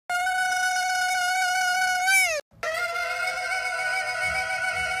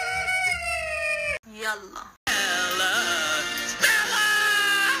Yalla.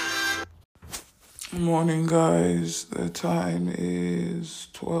 Morning, guys. The time is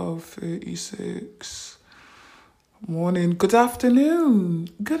 12:36. Morning. Good afternoon.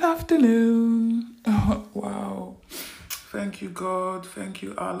 Good afternoon. Wow. Thank you, God. Thank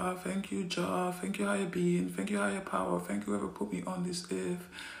you, Allah. Thank you, Jah. Thank you, higher being. Thank you, higher power. Thank you, whoever put me on this earth.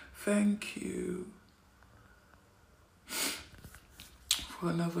 Thank you for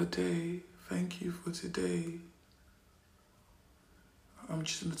another day. Thank you for today. I'm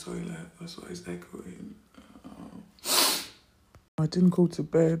just in the toilet. That's why it's echoing. I didn't go to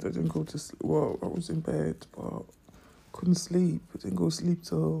bed. I didn't go to sleep. Well, I was in bed, but couldn't sleep. I didn't go to sleep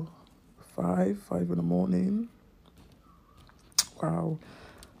till 5 in the morning. Wow.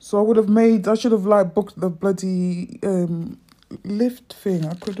 So I should have like booked the bloody lift thing.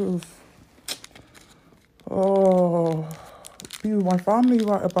 I could have, be with my family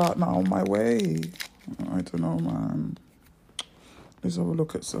right about now on my way. I don't know, man. Let's have a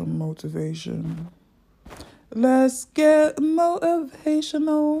look at some motivation. Let's get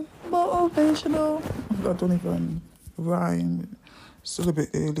motivational. I don't even rhyme. Still a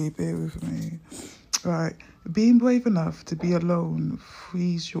bit early, bear with me. Right. Being brave enough to be alone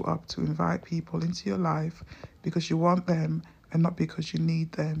frees you up to invite people into your life because you want them and not because you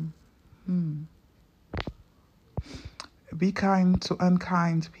need them. Be kind to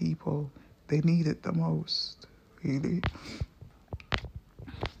unkind people. They need it the most. Really.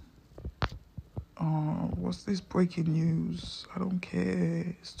 What's this breaking news? I don't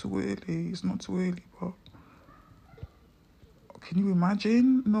care. It's too early. It's not too early, but can you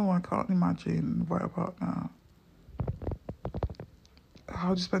imagine? No, I can't imagine. Right about now.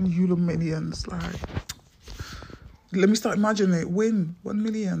 How do you spend Euro millions? Like, let me start imagining it. Win 1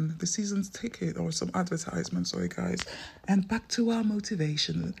 million, the season's ticket, or some advertisement. Sorry, guys. And back to our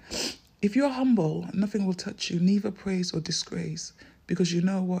motivation. If you're humble, nothing will touch you, neither praise or disgrace, because you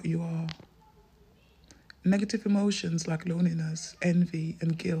know what you are. Negative emotions like loneliness, envy,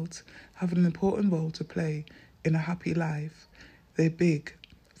 and guilt have an important role to play in a happy life. They're big,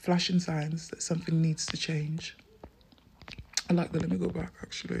 flashing signs that something needs to change. I like that. Let me go back,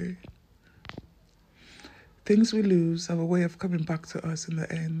 actually. Things we lose have a way of coming back to us in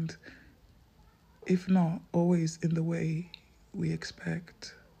the end, if not always in the way we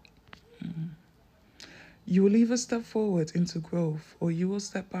expect. You will either step forward into growth or you will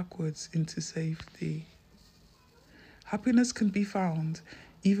step backwards into safety. Happiness can be found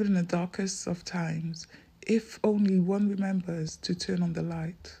even in the darkest of times if only one remembers to turn on the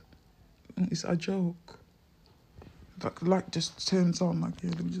light. It's a joke. The light just turns on, like,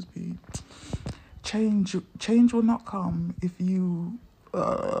 yeah, let me just be... Change will not come if you...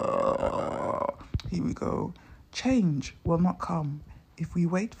 Here we go. Change will not come if we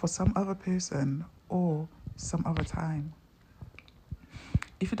wait for some other person or some other time.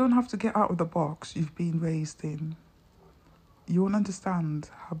 If you don't have to get out of the box you've been raised in, you won't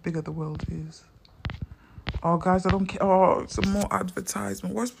understand how bigger the world is. Oh, guys, I don't care. Oh, some more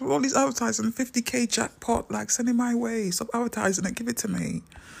advertisement. What's all these advertising? 50k jackpot, like, send it my way. Stop advertising it. Give it to me.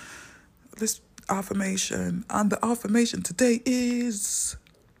 This affirmation. And the affirmation today is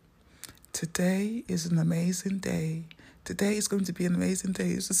an amazing day. Today is going to be an amazing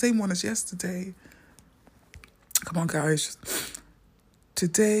day. It's the same one as yesterday. Come on, guys.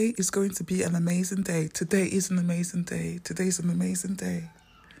 Today is going to be an amazing day. Today is an amazing day. Today is an amazing day.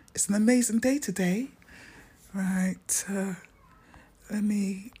 It's an amazing day today. Right. Let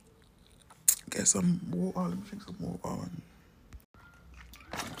me get some water. Let me drink some water.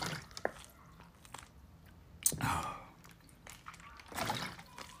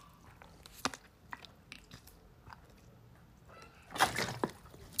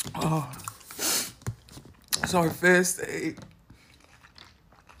 Oh. Sorry, first day.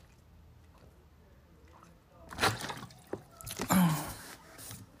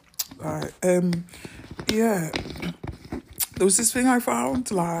 Right. Yeah. There was this thing I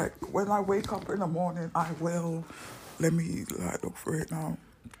found, like, when I wake up in the morning, let me, like, look for it now.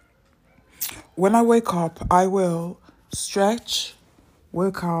 When I wake up, I will stretch,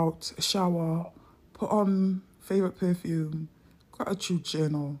 work out, shower, put on favourite perfume, gratitude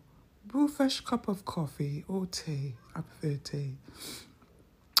journal, brew a fresh cup of coffee or tea. I prefer tea.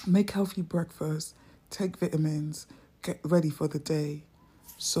 Make healthy breakfast, take vitamins, get ready for the day.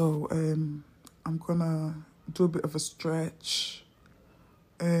 So I'm gonna do a bit of a stretch.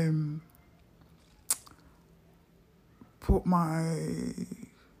 I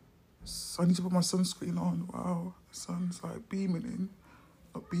need to put my sunscreen on. Wow, the sun's like beaming in.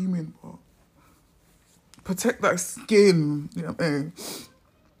 Not beaming, but protect that skin. You know what I mean?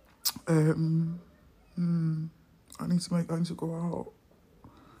 I need to go out.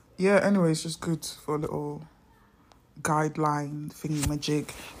 Yeah, anyway, it's just good for a little guideline thingy majig.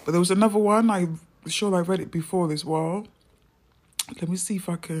 But there was another one, I'm sure I read it before as well. Let me see if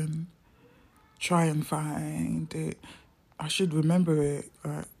I can try and find it. I should remember it.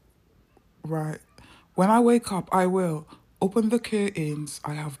 Right. When I wake up, I will open the curtains.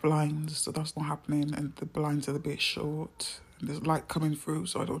 I have blinds, so that's not happening. And the blinds are a bit short. And there's light coming through,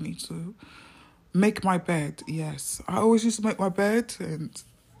 so I don't need to. Make my bed. Yes. I always used to make my bed, and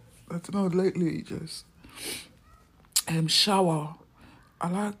I don't know, lately just... shower. I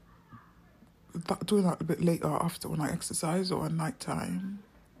like doing that a bit later after when I exercise or at night time.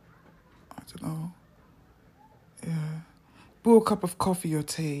 I don't know. Yeah. Brew a cup of coffee or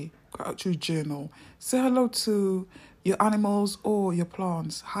tea. Go out to your journal. Say hello to your animals or your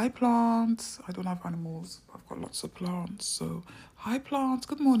plants. Hi, plants. I don't have animals, but I've got lots of plants. So, hi, plants.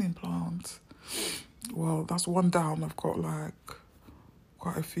 Good morning, plants. Well, that's one down. I've got like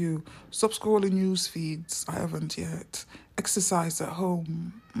quite a few. Stop scrolling news feeds. I haven't yet. Exercise at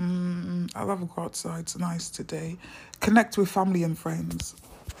home. I'll have a go outside. It's nice today. Connect with family and friends.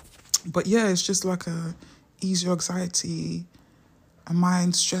 But yeah, it's just like a ease your anxiety and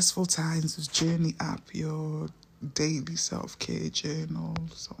mind stressful times with Journey app, your daily self-care journal,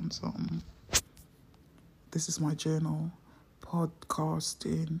 something. This is my journal.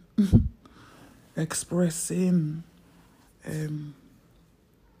 Podcasting. Expressing.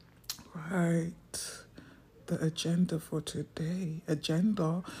 Right. The agenda for today.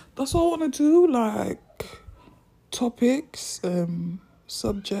 Agenda. That's all I want to do, like topics,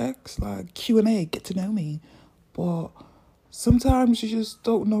 subjects, like Q&A, get to know me. But sometimes you just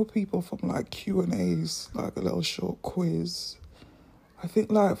don't know people from like Q&As, like a little short quiz. I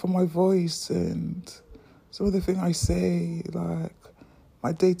think like for my voice and some of the things I say, like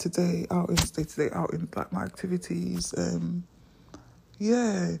my day-to-day outings, like my activities,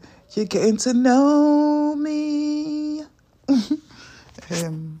 yeah, you're getting to know me.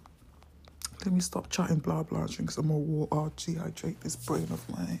 Let me stop chatting blah blah, drink some more water, dehydrate this brain of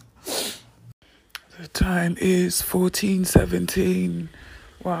mine. The time is 14:17.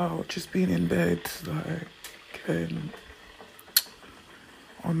 Wow, just been in bed, like,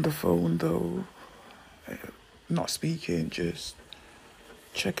 on the phone though, not speaking, just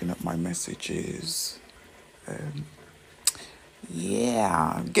checking up my messages.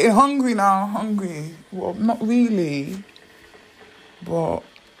 Yeah, I'm getting hungry now, Well, not really, but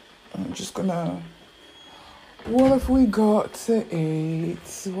I'm just gonna... What have we got to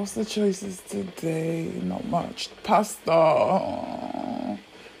eat? What's the choices today? Not much. Pasta,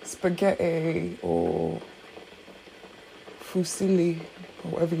 spaghetti, or fusilli,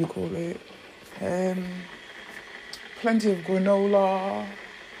 or whatever you call it. Plenty of granola,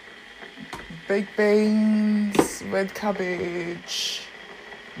 baked beans, red cabbage,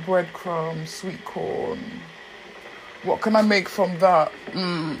 breadcrumbs, sweet corn. What can I make from that?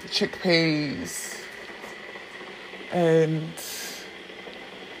 Chickpeas. And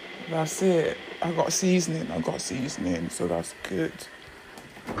that's it. I got seasoning, so that's good.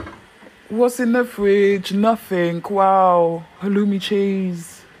 What's in the fridge? Nothing. Wow. Halloumi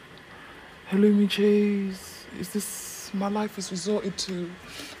cheese. Is this my life is resorted to?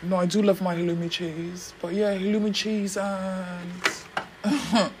 No, I do love my halloumi cheese. But yeah, halloumi cheese and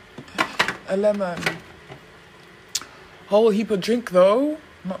a lemon. Whole heap of drink though.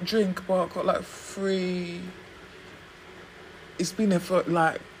 Not drink, but I've got like 3... It's been there for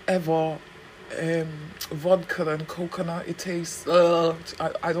like ever. Vodka and coconut. It tastes... I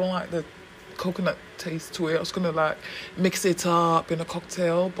don't like the coconut taste to it. I was going to like mix it up in a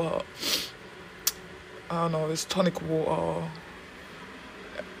cocktail, but I don't know. It's tonic water.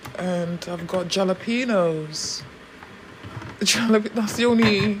 And I've got jalapenos. That's the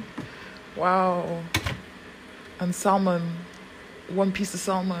only... Wow. And salmon. 1 piece of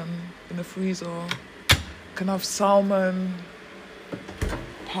salmon in the freezer. Can have salmon...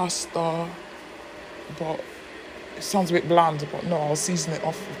 pasta, but it sounds a bit bland, but no, I'll season it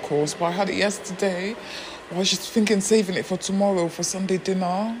off, of course. But I had it yesterday. I was just thinking saving it for tomorrow for Sunday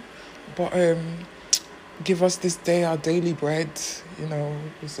dinner. But give us this day our daily bread, you know,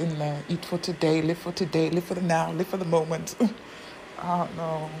 it's in there. Eat for today, live for the now, live for the moment. I don't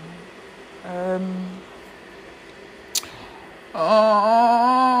know.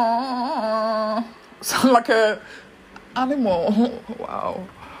 Sound like a animal. Wow.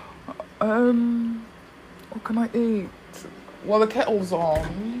 What can I eat? Well, the kettle's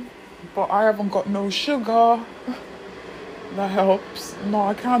on, but I haven't got no sugar. That helps. No,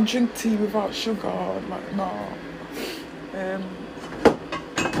 I can't drink tea without sugar. Like, no.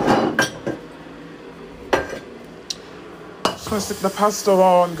 gonna stick the pasta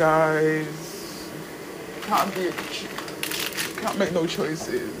on, guys. Can't make no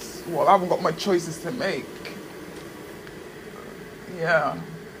choices. Well, I haven't got my choices to make. Yeah.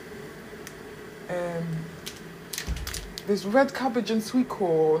 There's red cabbage and sweet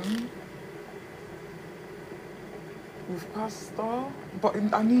corn with pasta, but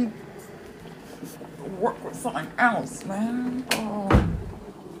I need to work with something else, man.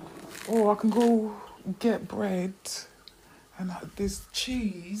 Oh, I can go get bread and this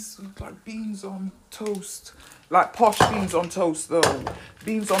cheese with like beans on toast, like posh beans on toast though.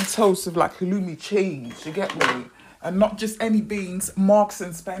 Beans on toast with like halloumi cheese, you get me? And not just any beans, Marks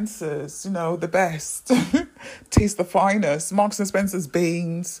and Spencer's, you know, the best. Taste the finest. Marks and Spencer's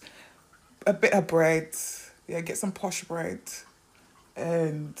beans, a bit of bread. Yeah, get some posh bread.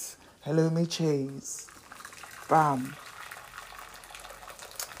 And halloumi cheese. Bam.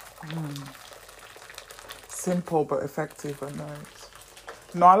 Simple but effective and nice.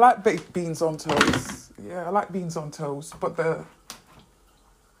 No, I like baked beans on toast. Yeah, I like beans on toast. But the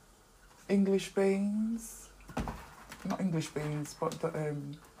English beans, not English beans, but the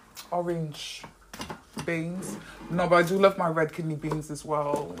orange beans. No, but I do love my red kidney beans as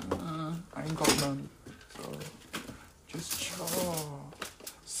well. I ain't got none. So just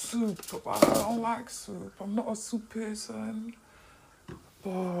soup. I don't like soup. I'm not a soup person.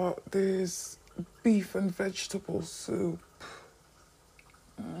 But there's beef and vegetable soup.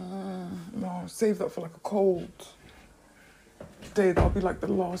 No, save that for like a cold day. That'll be like the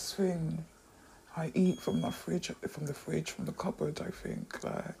last thing I eat from the fridge, from the cupboard, I think.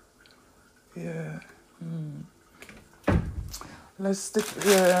 Like, yeah. Let's stick,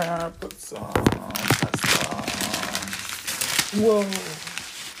 yeah, put some pasta. Whoa.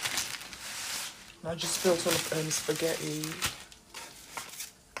 I just spilled some spaghetti.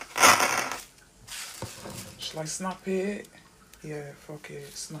 Shall I snap it? Yeah, fuck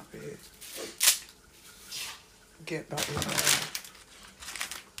it, snap it. Get that in there.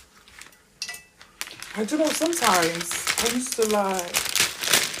 I don't know, sometimes I used to like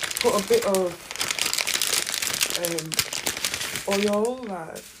put a bit of oil,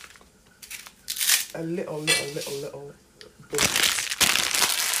 like a little bit.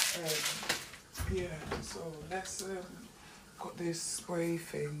 Yeah, so let's got this spray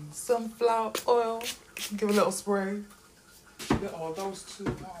thing. Sunflower oil. Give a little spray. Oh, that was too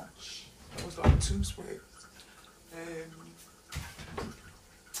much. That was like 2 sprays.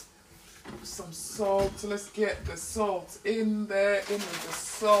 Some salt. So let's get the salt in there. In with the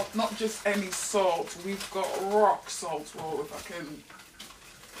salt. Not just any salt. We've got rock salt. Well, if I can.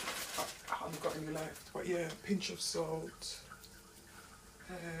 I haven't got any left. But yeah, a pinch of salt.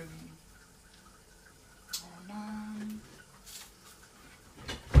 Oh no.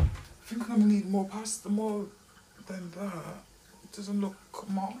 I think I'm gonna need more pasta, more than that. It doesn't look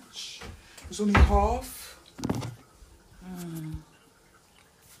much. It's only half.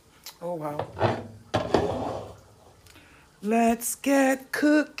 Oh wow. Let's get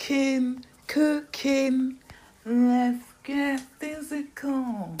cooking. Let's get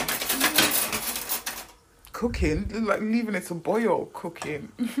physical. Cooking? Like leaving it to boil, cooking.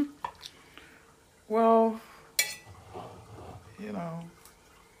 Well, you know,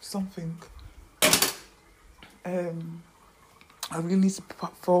 something. I really need to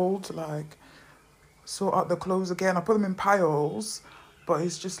fold, like, sort out the clothes again. I put them in piles, but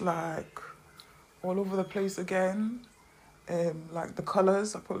it's just like all over the place again. Like the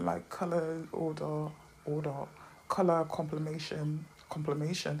colours, I put like colour order, colour complementation.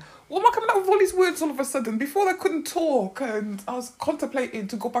 What am I coming up with all these words all of a sudden? Before I couldn't talk and I was contemplating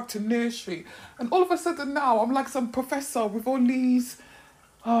to go back to nursery. And all of a sudden now I'm like some professor with all these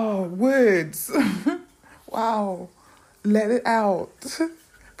words. Wow. Let it out.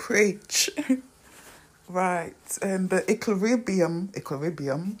 Preach. Right. And the equilibrium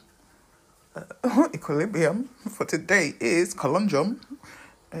for today is conundrum.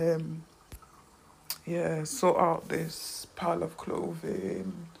 Yeah, sort out this pile of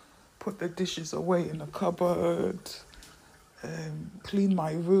clothing, put the dishes away in the cupboard, clean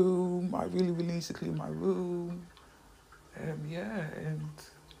my room. I really need to clean my room. Yeah, and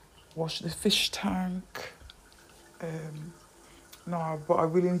wash the fish tank. No, but I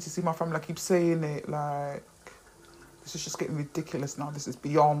really need to see my family. I keep saying it, like, this is just getting ridiculous now. This is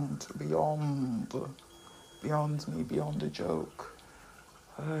beyond me, beyond a joke.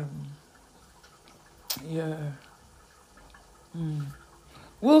 Yeah.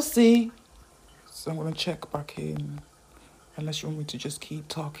 We'll see. So I'm going to check back in. Unless you want me to just keep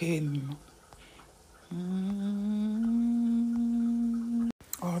talking.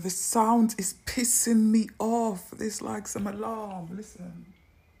 Oh, this sound is pissing me off. There's like some alarm. Listen.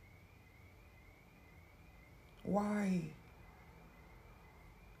 Why?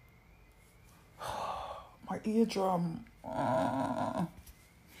 My eardrum.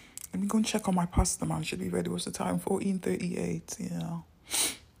 Let me go and check on my pasta, man. Should be ready. What's the time? 14:38. Yeah.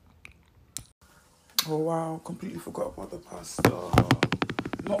 Oh, wow. Completely forgot about the pasta.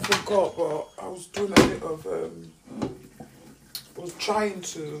 Not forgot, but I was doing a bit of... I was trying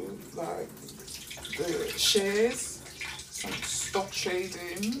to, like, the shares, some stock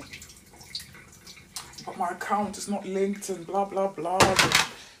trading. But my account is not linked and blah, blah, blah. And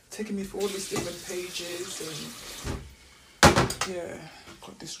taking me through all these different pages and... Yeah.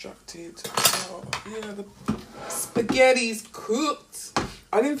 Got distracted. Oh, yeah, the spaghetti's cooked.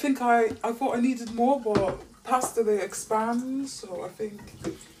 I didn't think I thought I needed more, but pasta they expand, so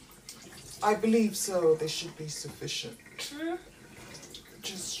I believe so. They should be sufficient.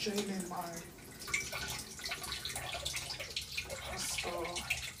 Just straining my pasta.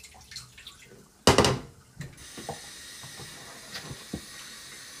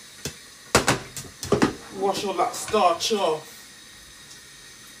 Wash all that starch off.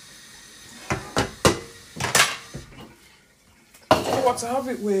 What to have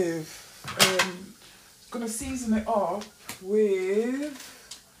it with? Gonna season it up with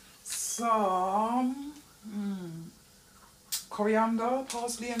some coriander,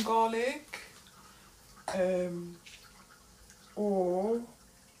 parsley and garlic, or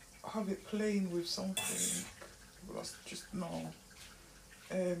have it plain with something. That's just no.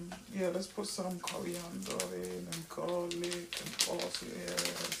 Yeah, let's put some coriander in and garlic and parsley,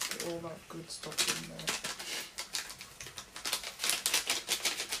 yeah, all that good stuff in there.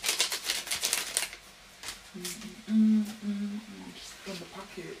 Just from the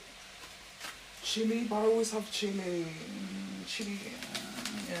packet. Chili, but I always have chili. Chili,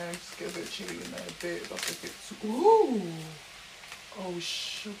 yeah, just get a bit of chili in there, a bit. That's a bit too. Ooh! Oh,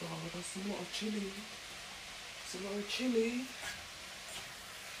 sugar, that's a lot of chili. That's a lot of chili.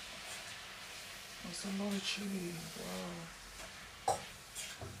 That's a lot of chili. Wow.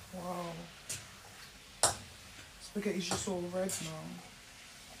 Wow. Spaghetti's just all red now.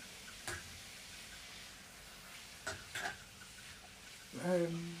 I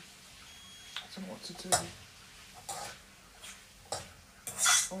don't know what to do.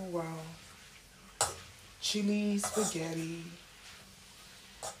 Oh wow. Chili spaghetti.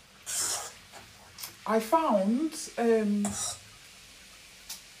 I found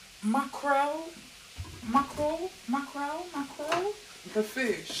mackerel, the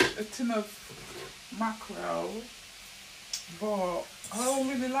fish, a tin of mackerel, but I don't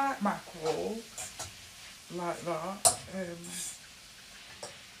really like mackerel like that.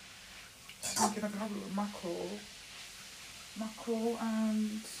 Thinking I can have a little mackerel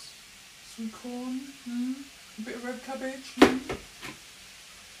and sweet corn, a bit of red cabbage.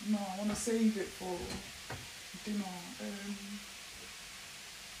 No, I want to save it for dinner.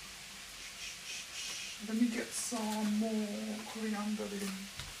 Let me get some more coriander in.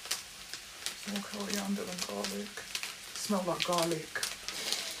 Some more coriander and garlic. Smell like garlic.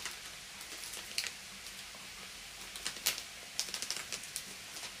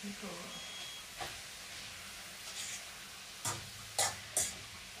 There you go.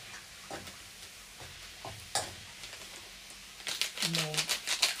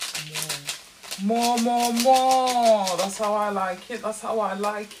 More. That's how I like it. That's how I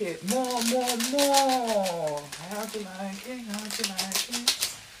like it. More. How do you like it? How do you like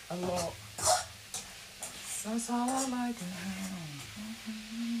it? A lot. That's how I like it.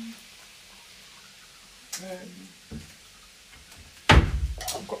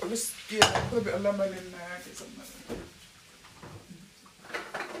 I've got this, yeah, put a bit of lemon in there. Get some lemon.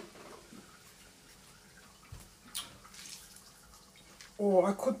 Or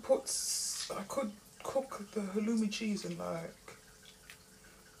I could cook the halloumi cheese and like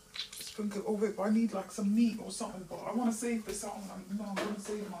sprinkle it over it, but I need like some meat or something. But I want to save the salmon. I'm going to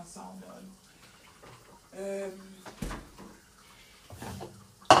save my salmon.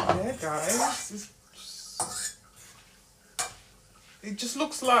 Yeah, guys, it just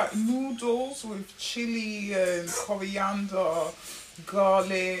looks like noodles with chili and coriander,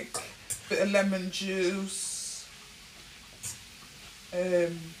 garlic, bit of lemon juice,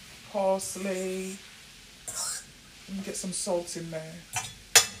 parsley. Let me get some salt in there.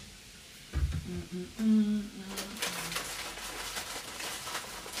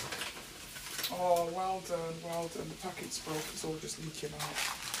 Oh, well done. The packet's broke, it's all just leaking out.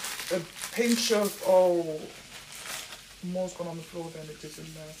 A pinch of, More's gone on the floor than it is in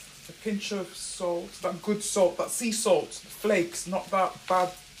there. A pinch of salt, that good salt, that sea salt, flakes, not that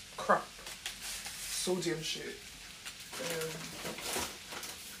bad crap sodium shit.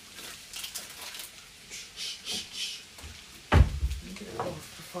 Get it off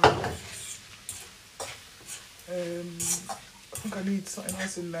I think I need something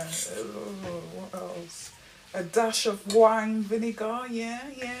else in there. What else? A dash of wine vinegar, yeah.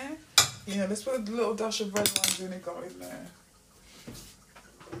 Let's put a little dash of red wine vinegar in there.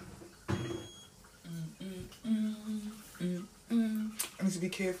 I need to be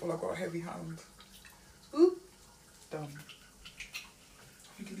careful, I've got a heavy hand. Ooh, done. I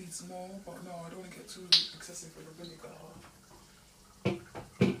think it needs more, but no, I don't want to get too excessive with the vinegar.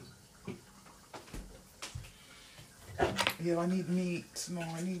 Yeah, I need meat. No,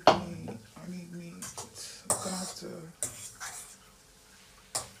 I need meat. I'm gonna have to.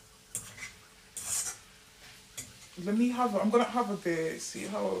 I'm gonna have a bit. See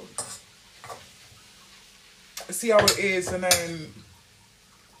how it is, and then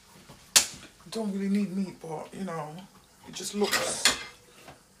I don't really need meat, but you know, it just looks.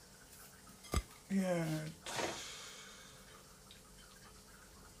 Yeah.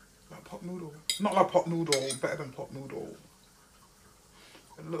 Like pot noodle. Not like pot noodle, better than pot noodle.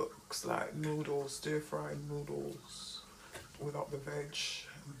 It looks like noodles, stir-fried noodles without the veg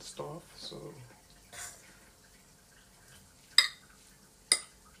and stuff, so.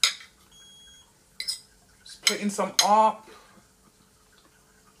 Just putting some up.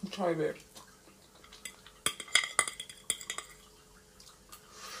 Try a bit.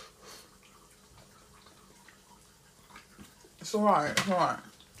 It's alright,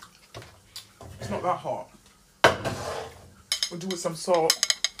 It's not that hot. We'll do with some salt.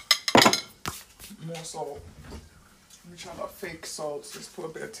 More salt. Let me try that fake salt. Let's put a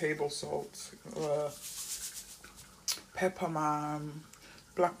bit of table salt. Pepper, man.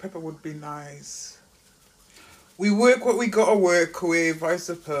 Black pepper would be nice. We work what we gotta work with, I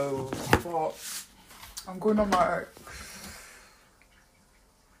suppose. But I'm going on my...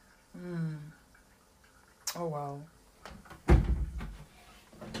 Oh, well.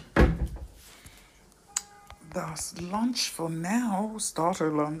 That's lunch for now.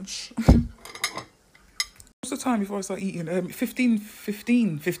 Starter lunch. What's the time before I start eating?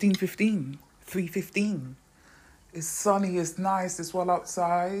 3:15. It's sunny, it's nice, it's well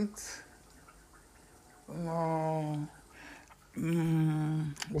outside. Oh,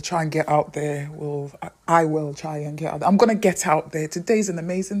 we'll try and get out there. I will try and get out there. I'm going to get out there. Today's an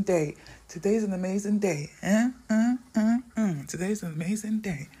amazing day. Today's an amazing day. Today's an amazing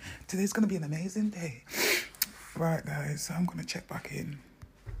day. Today's going to be an amazing day. Right, guys, I'm going to check back in.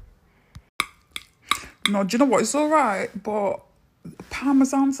 No, do you know what? It's all right, but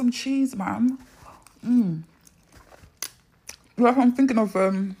Parmesan, some cheese, man. Like, I'm thinking of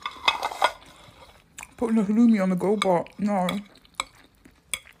putting a halloumi on the go, but no.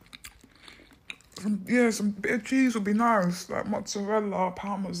 Some bit of cheese would be nice, like mozzarella,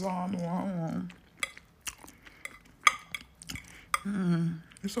 Parmesan, or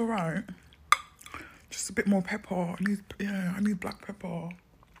it's all right. Just a bit more pepper. I need black pepper.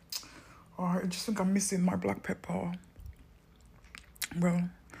 I just think I'm missing my black pepper. Well,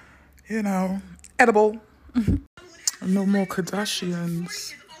 you know, edible. No more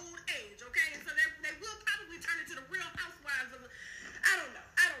Kardashians.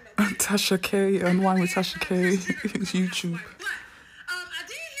 Tasha K and Wine with Tasha K. YouTube. I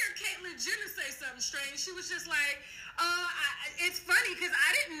did hear Caitlyn Jenner say something strange. She was just like, it's funny because I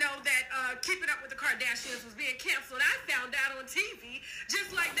didn't know that Keeping Up with the Kardashians was being canceled. I found out on TV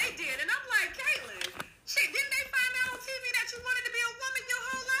just like they did. And I'm like, Caitlyn, shit, didn't they find out on TV that you wanted to be a woman your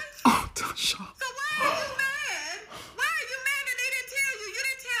whole life? Oh, Tasha. So why are you mad? Why are you mad that they didn't tell you? You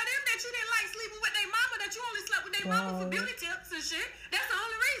didn't tell them that you didn't like sleeping with their mama, that you only slept with their mama for beauty tips and shit. That's the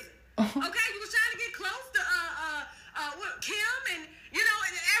only reason. Okay, you was trying to get close to Kim and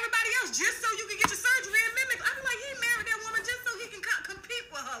and everybody else just so you can get your surgery and mimic. I'm like, he married that woman just so he can compete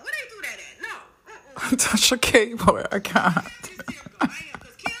with her. Where they do that at? No. Tasha K, boy, I can't.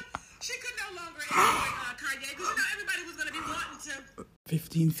 Because Kim, she could no longer enjoy Kanye because everybody was gonna be wanting to.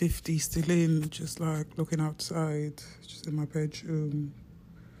 15:50 still in, just like looking outside, just in my bedroom.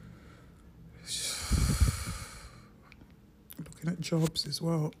 Looking at jobs as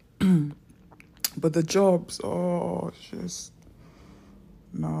well. But the jobs are just,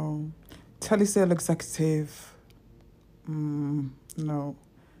 no. Telesale executive, no.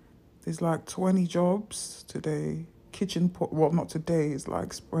 There's like 20 jobs today. Not today, it's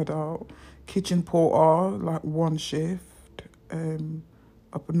like spread out. Kitchen porter, like one shift.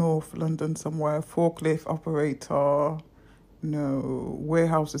 Up north London somewhere. Forklift operator. No.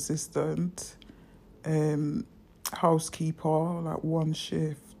 Warehouse assistant. Housekeeper, like one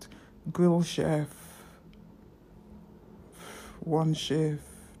shift. Grill chef, one shift.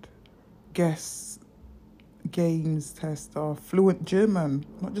 Guest games tester, fluent German.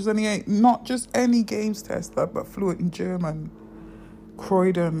 Not just any games tester, but fluent in German.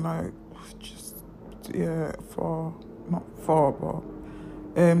 Croydon, like just far, not far, but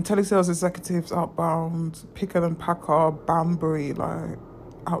telesales executives outbound, picker and packer, Banbury, like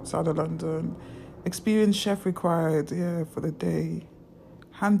outside of London. Experienced chef required, for the day.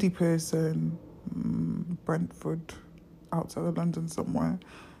 Handy person, Brentford, outside of London somewhere.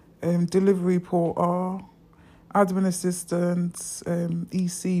 Delivery porter, admin assistant,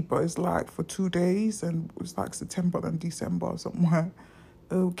 EC, but it's like for 2 days, and it's like September and December somewhere.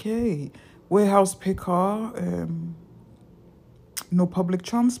 Okay. Warehouse picker, no public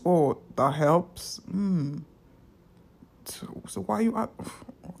transport. That helps. So why are you at...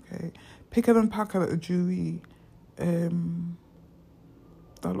 Okay. Picker and packer at the Dewey. That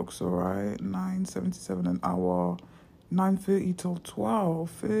looks alright. $9.77 an hour. 9:30 till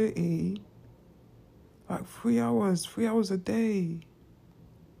 12:30. Like 3 hours. 3 hours a day.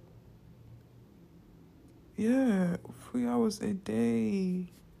 Yeah, 3 hours a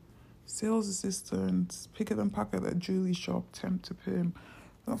day. Sales assistant, picker and packer at a jewelry shop, temp to perm.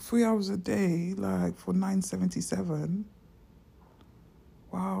 Like 3 hours a day, like for $9.77.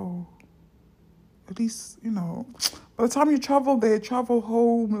 Wow. At least, by the time you travel there, travel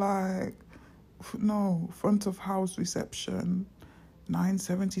home, like, no, front of house reception,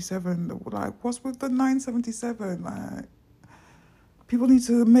 $9.77. Like, what's with the $9.77? Like, people need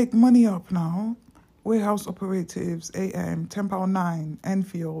to make money up now. Warehouse operatives, AM, £10.09,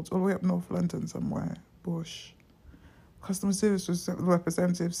 Enfield, all the way up North London somewhere, Bush. Customer service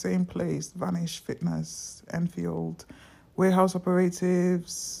representative, same place, Vanish Fitness, Enfield. Warehouse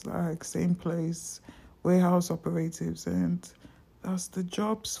operatives, like same place, warehouse operatives, and that's the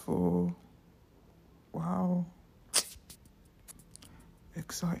jobs for. Wow.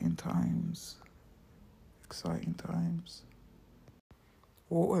 Exciting times. Exciting times.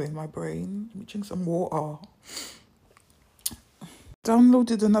 Water in my brain. Let me drink some water.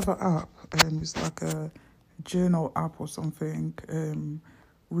 Downloaded another app. It's like a journal app or something.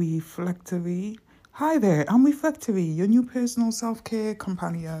 Reflectory. Hi there, I'm Reflectory, your new personal self-care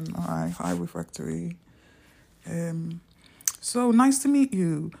companion. Hi Reflectory. So nice to meet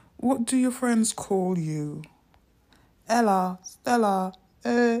you. What do your friends call you? Ella, Stella,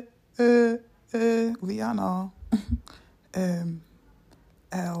 Rihanna.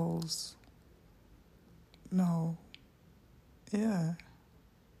 Els. No. Yeah.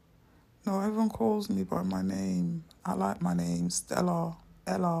 No, everyone calls me by my name. I like my name, Stella,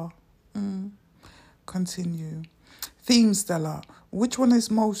 Ella. Continue. Theme, Stella. Which one is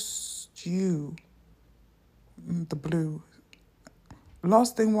most you? The blue.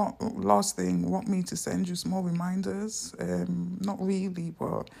 Last thing, want me to send you small reminders? Not really,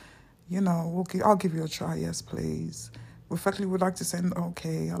 but, I'll give you a try. Yes, please. Reflectly would like to send,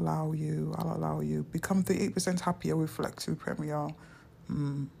 okay, I'll allow you. Become 38% happier with Reflectly Premier.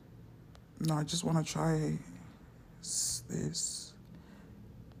 No, I just want to try this.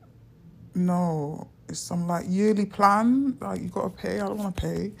 No, it's some like yearly plan. Like you got to pay. I don't want to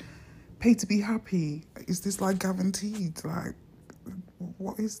pay. Pay to be happy. Is this like guaranteed? Like,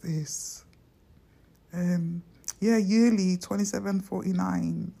 what is this? Yearly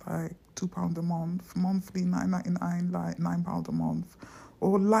 $27.49, like £2 a month. Monthly $9.99, like £9 a month.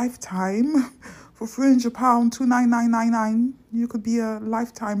 Or lifetime for £300, $299.99. You could be a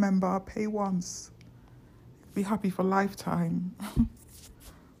lifetime member. Pay once. Be happy for lifetime.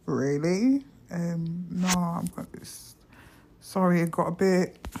 Really? No, sorry, I got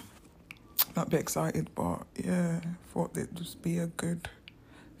not a bit excited, but yeah, thought it'd just be a good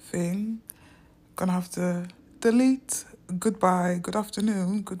thing. Gonna have to delete. Goodbye, good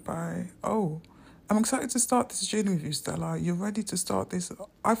afternoon, goodbye. Oh, I'm excited to start this journey with you, Stella. You're ready to start this.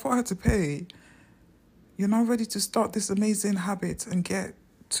 I thought I had to pay. You're now ready to start this amazing habit and get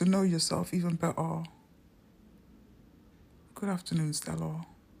to know yourself even better. Good afternoon, Stella.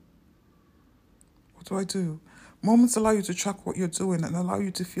 What do? Moments allow you to track what you're doing and allow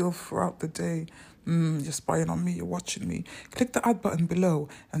you to feel throughout the day. You're spying on me, you're watching me. Click the add button below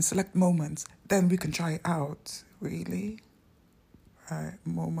and select moments. Then we can try it out. Really? Right,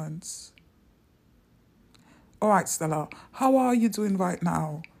 moments. All right, Stella. How are you doing right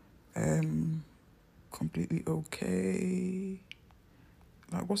now? Completely okay.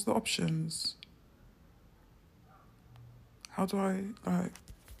 Like, what's the options? How do I,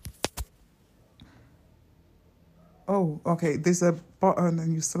 Oh, okay. There's a button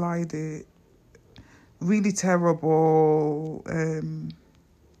and you slide it. Really terrible.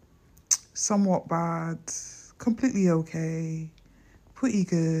 Somewhat bad. Completely okay. Pretty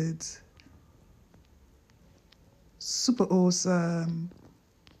good. Super awesome.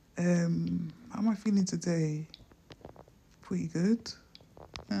 How am I feeling today? Pretty good.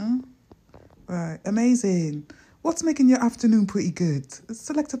 Yeah. Right. Amazing. What's making your afternoon pretty good?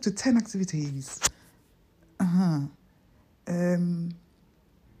 Select up to 10 activities.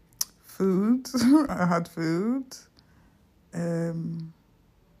 Food. I had food.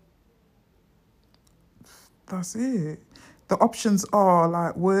 That's it. The options are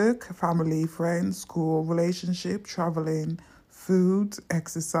like work, family, friends, school, relationship, traveling, food,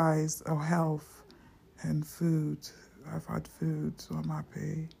 exercise, or health. And food. I've had food, so I'm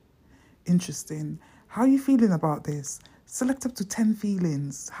happy. Interesting. How are you feeling about this? Select up to 10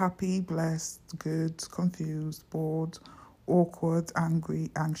 feelings: happy, blessed, good, confused, bored, awkward,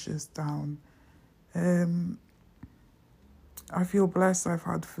 angry, anxious, down. I feel blessed, I've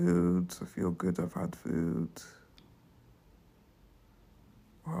had food. I feel good, I've had food.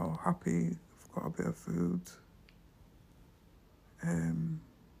 Well, happy, I've got a bit of food.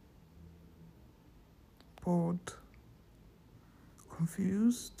 Bored,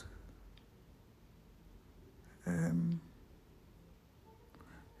 confused,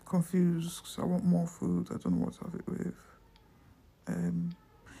 confused because I want more food. I don't know what to have it with.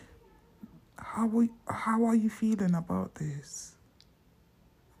 How are you feeling about this?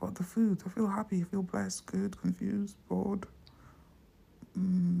 About the food? I feel happy, I feel blessed, good, confused, bored.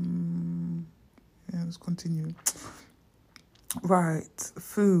 Yeah, let's continue. Right,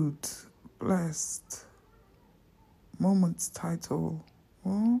 food, blessed, moments title.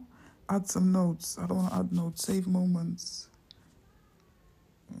 Oh, add some notes. I don't want to add notes. Save moments.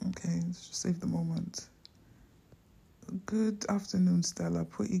 Okay, let's just save the moment. Good afternoon, Stella.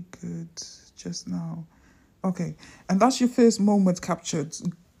 Pretty good just now. Okay, and that's your first moment captured.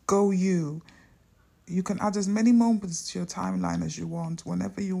 Go you. You can add as many moments to your timeline as you want,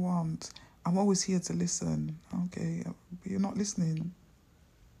 whenever you want. I'm always here to listen. Okay, but you're not listening.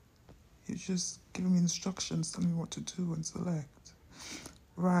 You're just giving me instructions, telling me what to do and select.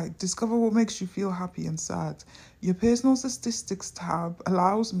 Right, discover what makes you feel happy and sad. Your personal statistics tab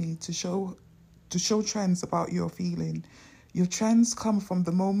allows me to show trends about your feeling. Your trends come from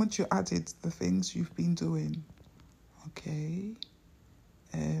the moment you added the things you've been doing. Okay.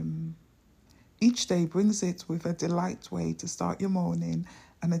 Each day brings it with a delight way to start your morning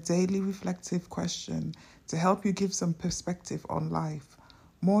and a daily reflective question to help you give some perspective on life.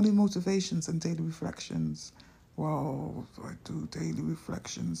 Morning motivations and daily reflections. Well, I do daily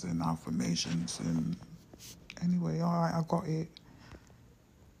reflections and affirmations and anyway, all right, I got it.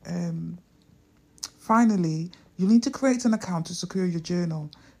 Finally, you need to create an account to secure your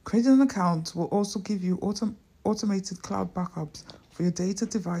journal. Creating an account will also give you automated cloud backups for your data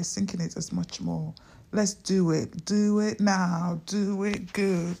device, syncing it as much more. Let's do it. Do it now. Do it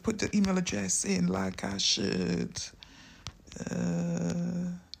good. Put the email address in like I should.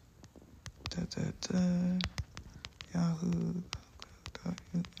 Yahoo.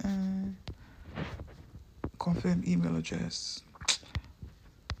 Confirm email address.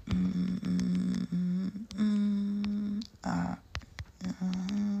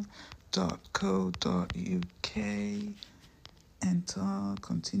 .co.uk. Enter.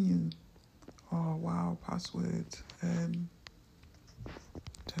 Continue. Oh wow, password.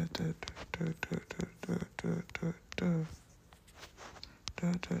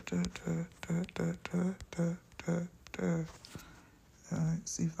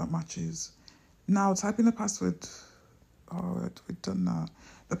 See if that matches. Now type in the password. Alright, we've done that.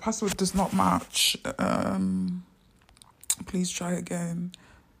 The password does not match. Please try again.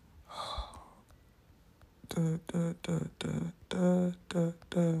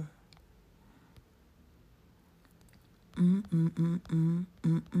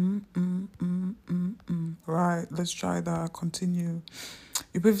 Right, let's try that. Continue.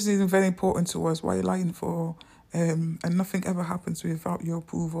 Your privacy is very important to us. What are you lying for? And nothing ever happens without your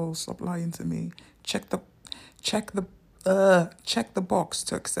approval. Stop lying to me. Check the box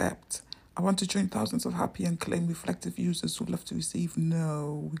to accept. I want to join thousands of happy and claim reflective users who love to receive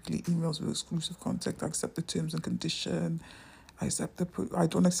weekly emails with exclusive content. I accept the terms and condition. I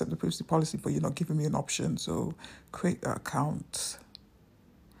don't accept the privacy policy, but you're not giving me an option. So create the account.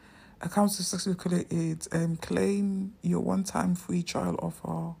 Account successfully created. Claim your one-time free trial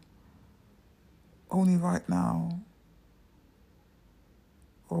offer. Only right now.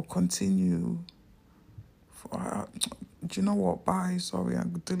 Or continue. Do you know what? Bye. Sorry, I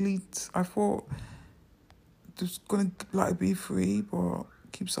delete. I thought it's going to like be free, but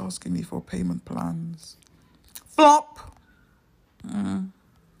keeps asking me for payment plans. Flop.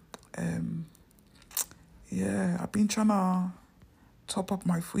 Yeah, I've been trying to top up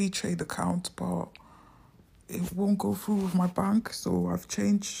my free trade account, but it won't go through with my bank. So I've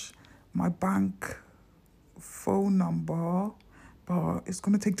changed my bank phone number, but it's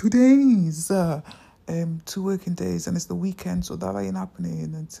going to take 2 days, 2 working days, and it's the weekend, so that ain't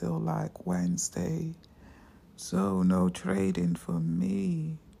happening until like Wednesday. So no trading for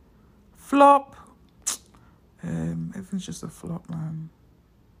me. Flop. Everything's just a flop, man.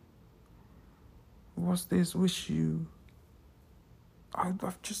 What's this? Wish You.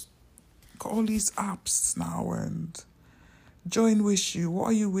 I've just got all these apps now and join Wish You. What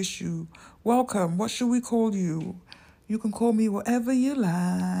are you, Wish You? Welcome. What should we call you? You can call me whatever you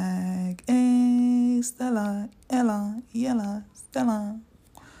like. Hey, Stella, Ella, Yella, Stella.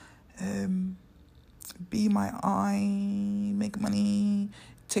 Be my eye, make money,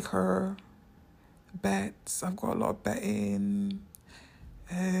 take her, bets. I've got a lot of betting.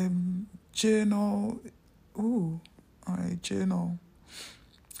 Journal. Ooh, all right, journal.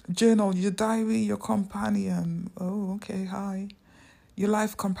 Journal, your diary, your companion. Oh, okay, hi. Your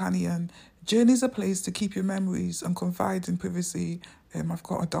life companion. Journey is a place to keep your memories and confide in privacy. I've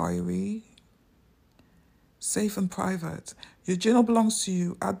got a diary. Safe and private. Your journal belongs to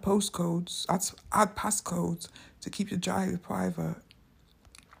you. Add postcodes, add passcodes to keep your diary private.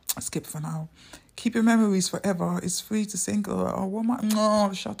 Skip for now. Keep your memories forever. It's free to single. Oh, what am I?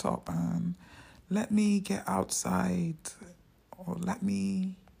 No, shut up, man. Let me get outside. Or let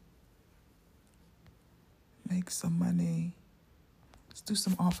me make some money. Let's do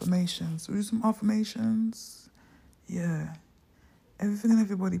some affirmations. Do some affirmations. Yeah. Everything and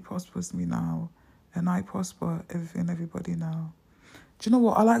everybody prospers me now. And I prosper everything and everybody now. Do you know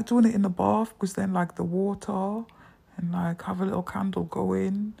what? I like doing it in the bath because then like the water and like have a little candle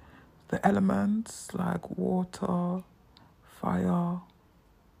going. The elements like water, fire.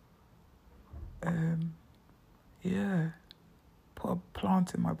 Yeah. Put a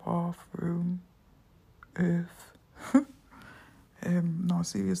plant in my bathroom. Earth. No,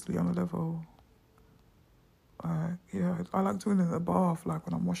 seriously, on a level. Yeah, I like doing it in the bath, like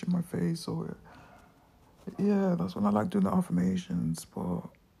when I'm washing my face or... Yeah, that's when I like doing the affirmations, but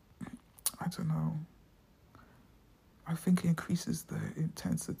I don't know. I think it increases the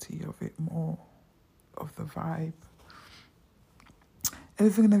intensity of it more, of the vibe.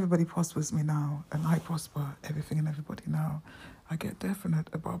 Everything and everybody prospers me now, and I prosper everything and everybody now. I get definite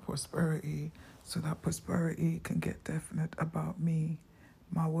about prosperity, so that prosperity can get definite about me.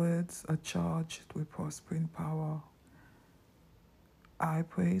 My words are charged with prospering power. I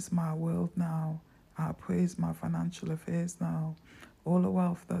praise my world now. I praise my financial affairs now. All the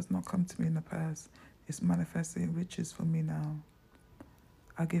wealth that has not come to me in the past is manifesting riches for me now.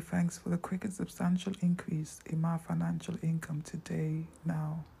 I give thanks for the quick and substantial increase in my financial income today,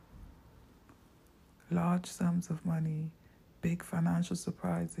 now. Large sums of money, big financial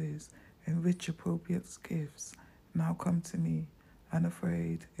surprises, and rich appropriate gifts now come to me,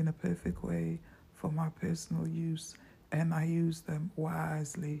 unafraid, in a perfect way for my personal use, and I use them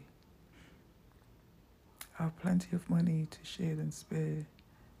wisely. I have plenty of money to share and spare.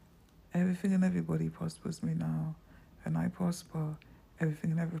 Everything and everybody prospers me now, and I prosper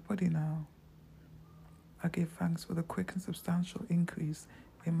everything and everybody now. I give thanks for the quick and substantial increase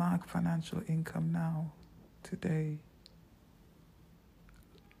in my financial income now, today.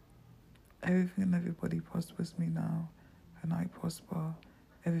 Everything and everybody prospers me now, and I prosper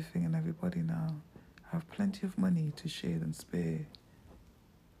everything and everybody now. I have plenty of money to share and spare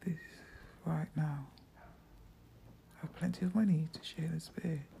this right now. I have plenty of money to share and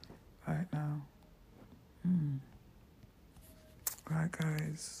spare right now. Right,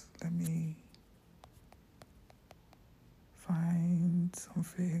 guys, let me find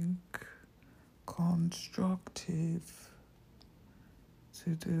something constructive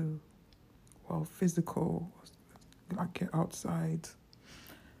to do. Well, physical, like get outside.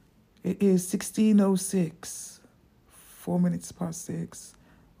 It is 16:06, 4 minutes past 6.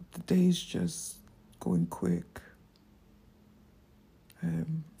 The day's just going quick. Let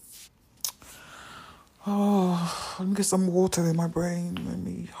me get some water in my brain. Let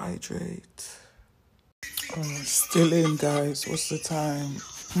me hydrate. Still in, guys. What's the time?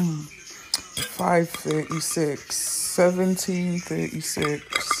 5:36,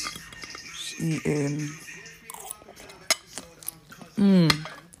 17:36. Eating.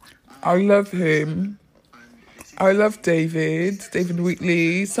 I love him. I love David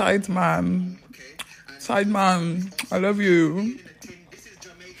Wheatley, Sideman, I love you.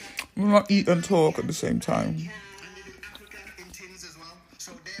 We not eat and talk at the same time. And they do African in tins as well.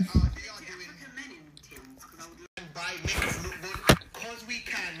 So they are doing and buy makes look good because we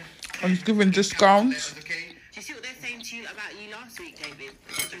can. And it's giving discounts. Okay. Do you see what they're saying to you about you last week, David?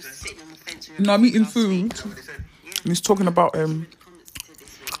 You were sitting on the fence with No, I'm eating last week. food. And he's talking about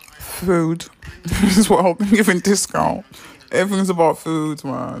food. This is what I'm giving discount. Everything's about food,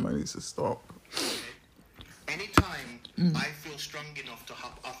 man. I need to stop. Anytime I feel strong enough to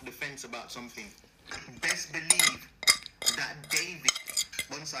hop off the fence about something, best believe that David,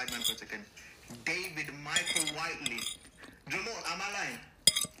 one side man for a second, David Michael Whiteley, Jamal, am I lying?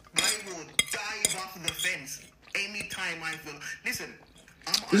 I would dive off the fence anytime I feel. Listen,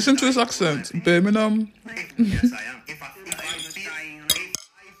 Listen to his accent. Birmingham. Yes, I am. If I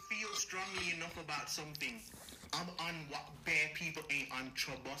feel strongly enough about something, I'm on what bare people ain't on.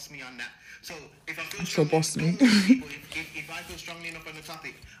 Trust me on that. So if I feel Trust me. if I feel strongly enough on the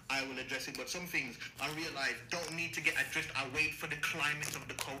topic, I will address it. But some things I realize don't need to get addressed. I wait for the climate of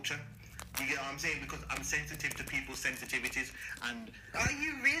the culture. You get what I'm saying? Because I'm sensitive to people's sensitivities. And Are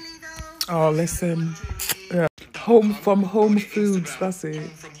you really though? Oh, listen. Yeah. Home from Home Foods, that's it. Home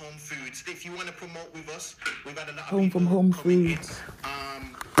from Home Foods. If you want to promote with us, we've got a lot of Home from people Home coming in. Foods.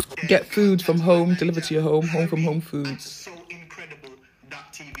 Get food from home, delivered to your home. Home from Home Foods. So incredible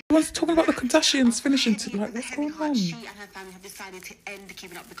that TV. Everyone's talking about the Kardashians finishing. Like, what's going on? She and her family have decided to end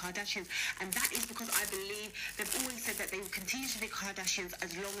Keeping Up with the Kardashians, and that is because I believe they've always said that they will continue to be Kardashians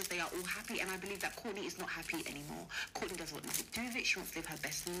as long as they are all happy, and I believe that Kourtney is not happy anymore. Kourtney doesn't want nothing to do with it. She wants to live her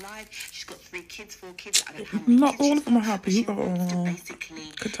best life. She's got 3 kids, 4 kids. I don't know how many Not kids all she's of them are got, happy. but she wants to Oh, basically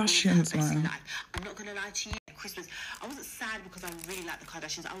Kardashians, live her best man. life. I'm not gonna lie to you. At Christmas, I wasn't sad because I really like the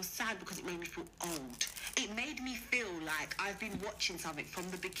Kardashians. I was sad because it made me feel old. It made me feel like I've been watching something from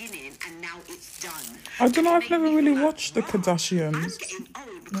the beginning and now it's done. I don't know. And it I've made never me really feel like, watched the wow, Kardashians. I'm getting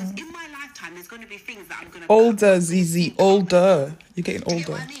old because in my lifetime there's going to be things that I'm going to Older, ZZ. Older. You're getting Do you get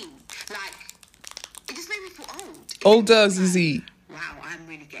what older. I mean? Like, it just made me feel old. It Older, made me feel ZZ. like, wow, I'm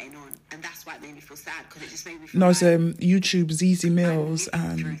really getting on, and that's why it made me feel sad because it just made me feel No, it's like YouTube, ZZ I'm Mills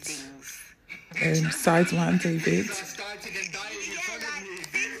living through and things. Sideman David. Starting and dying in Yeah, front of like, me.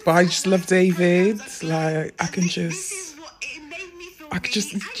 this- But I just love David. Like, I can this just, is what it made me feel. I could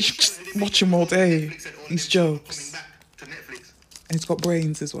really just watch him all day. These jokes. Coming back to Netflix. And he's got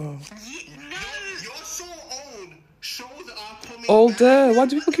brains as well. No. You're so old. Shows are coming Older. Why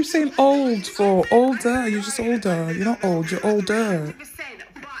do people keep saying old for? Older. You're just older. You're not old. You're older. 100%,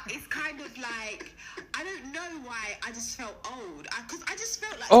 but it's kind of like I don't know why I just felt old because I just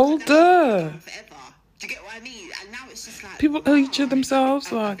felt like Older. forever. Do you get what I mean? And now it's just like People age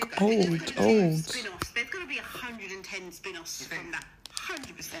themselves I like think there's old, gonna be old. spin-offs. There's gonna be 110 spin-offs from that.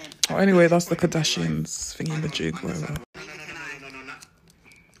 100%. Oh, anyway, that's the Kardashians thingy, the jig, whatever. No.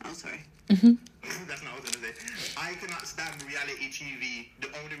 Oh, sorry. That's not what I was going to say. I cannot stand reality TV. The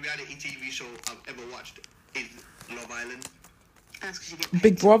only reality TV show I've ever watched is Love Island. That's because you get paid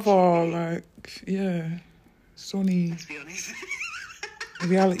Big to watch Brother, TV, like, yeah. Sony to be honest.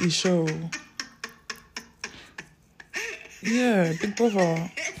 reality show. Yeah, Big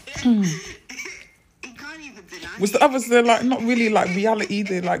Brother. You can't even deny Was the others, they're like, not really like reality,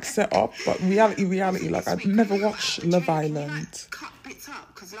 they like set up, but reality. Like, I've never watched Love Island. Cut bits up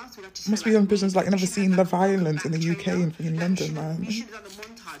because last week I just Must felt be on like business, like, we never should seen have Love like a Island in the back UK trailer. and in Like, London, man. We should have done a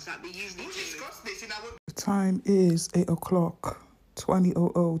montage like we usually do. Discuss this in our... The time is 8 o'clock,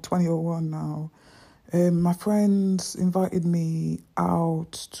 2001 now. My friends invited me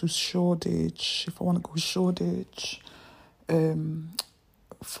out to Shoreditch, if I want to go Shoreditch,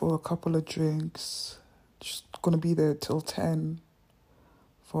 for a couple of drinks. Just going to be there till 10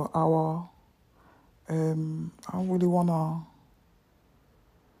 for an hour. I don't really want to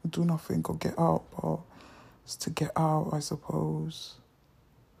do nothing or get out, but it's to get out, I suppose.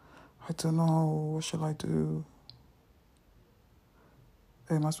 I don't know, what shall I do?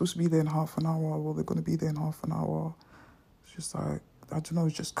 I'm supposed to be there in half an hour. Well, they're going to be there in half an hour. It's just like, I don't know,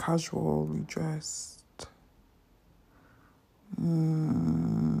 it's just casually dressed.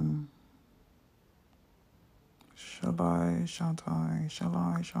 Shall I, shan't I? Shall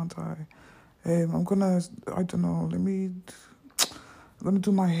I, shan't I? I'm going to, I don't know, I'm going to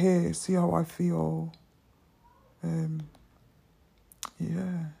do my hair, see how I feel.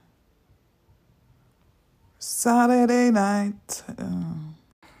 Yeah. Saturday night.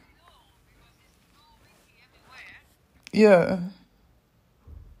 Yeah.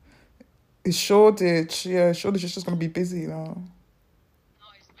 It's Shoreditch. Yeah, Shoreditch is just going to be busy now. No,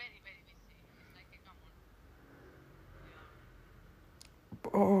 it's very, very busy. It's like a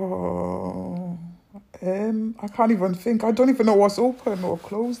common. Oh, I can't even think. I don't even know what's open or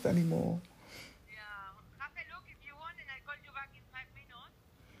closed anymore. Yeah. Have a look if you want, and I'll call you back in 5 minutes.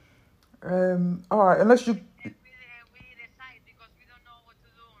 All right, unless you. And we decide because we don't know what to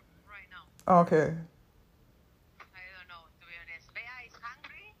do right now. Okay. I don't know, to be honest. Bea is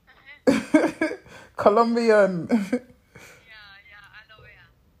hungry. Colombian. Yeah, I know Bea.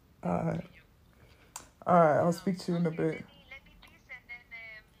 Alright. Alright, I'll speak to you in a bit. Let me peace, and then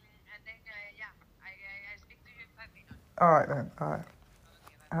yeah, I speak to you in 5 minutes. Alright then. Alright.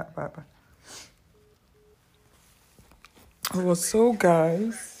 Okay, bye. Bye bye. Oh, so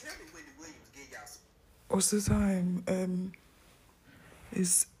guys, what's the time?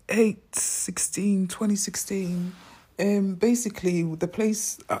 It's 8/16/2016. Basically, the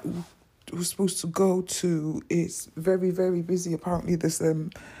place we're supposed to go to is very, very busy. Apparently, there's a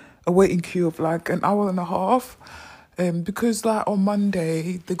waiting queue of like an hour and a half. Because like on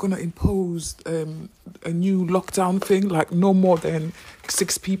Monday they're gonna impose a new lockdown thing. Like no more than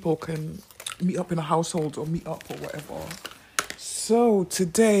 6 people can meet up in a household or meet up or whatever. So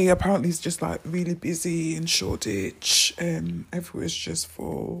today apparently it's just like really busy in Shoreditch. Everywhere's just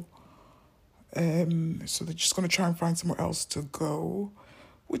full. So they're just gonna try and find somewhere else to go,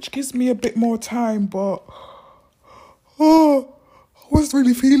 which gives me a bit more time. But I wasn't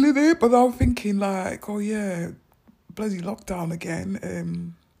really feeling it. But I'm thinking like, oh yeah, bloody lockdown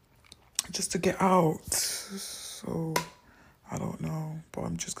again. Just to get out. So I don't know, but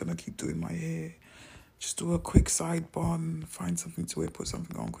I'm just gonna keep doing my hair. Just do a quick side bun, find something to wear, put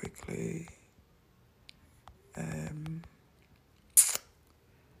something on quickly.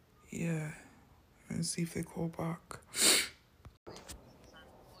 Yeah, and see if they call back.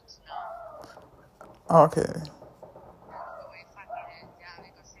 Okay. Yeah,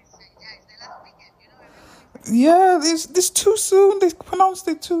 because it's the last weekend, you know, everyone is Yeah, this too soon. They pronounced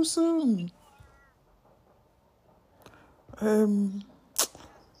it too soon. Tomorrow,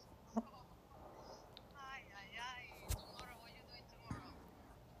 what are you doing tomorrow?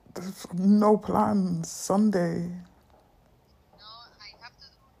 No plans. Sunday. No, I have to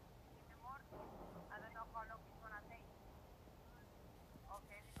do it in the morning. I don't know how long it's gonna take.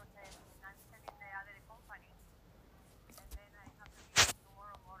 Okay, because I'm sending the other company, and then I have to leave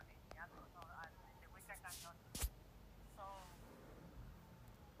tomorrow morning. Yeah, so the week I cannot. So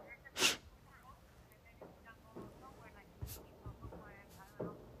let's just do tomorrow, and then we can go somewhere like this or somewhere, I don't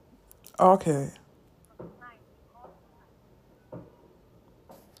know, Okay. tonight, home tonight.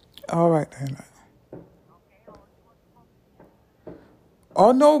 All right then. Okay, or you want to come here?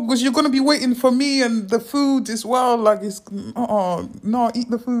 Oh no, because you're gonna be waiting for me and the food as well. Like it's no, eat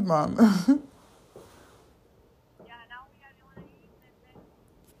the food, man. Yeah, now we are gonna eat, and then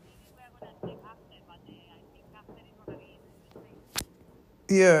maybe we are gonna take after, but I think after is gonna be the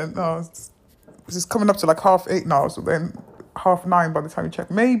same. Yeah, no, it's coming up to like 8:30 now. So then 9:30 by the time you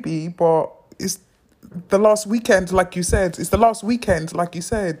check, maybe. But it's the last weekend, like you said. It's the last weekend, like you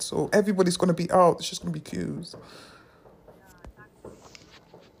said. So everybody's gonna be out. It's just gonna be queues.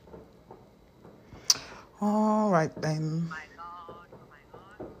 All right then. My God, oh my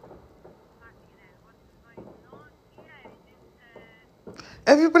God. What's going on here?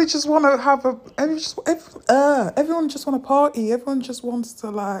 Everybody just want to have everyone just want to party. Everyone just wants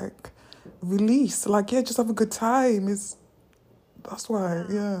to like release. Like yeah, just have a good time. That's why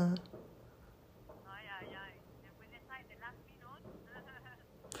yeah. If we decide the last minute,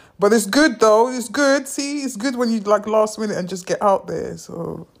 But it's good though. It's good. See, it's good when you like last minute and just get out there.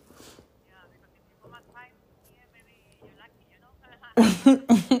 So yeah, because if you come at 5 here, maybe you're lucky, you know? But at 8,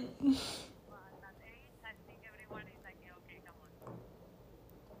 I think everyone is like, okay, come on.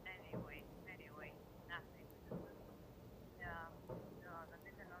 Anyway, nothing. Yeah, no, that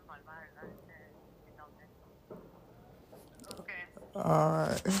is a normal bar, that's without it. Okay. all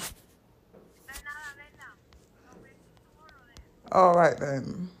right, Then nada, Bella. So we'll see tomorrow then. all right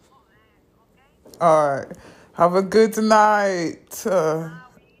then. Okay? All right. Have a good night. We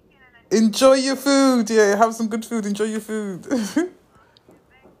eating and I Enjoy your food. Yeah, have some good food. Enjoy your food. thank you. See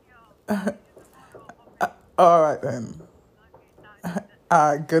you tomorrow, hopefully. All right then. Okay,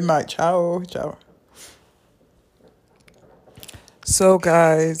 ciao. Good night. Ciao. Ciao. So,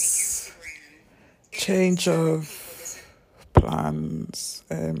 guys, change of plans.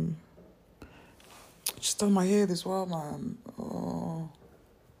 Just done my hair as well, man. Oh,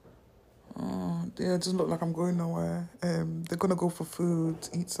 yeah, it doesn't look like I'm going nowhere. They're gonna go for food,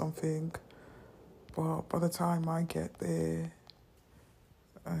 eat something. But by the time I get there,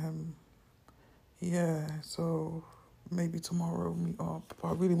 yeah, so maybe tomorrow meet up. But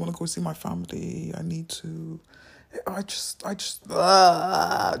I really want to go see my family. I need to. I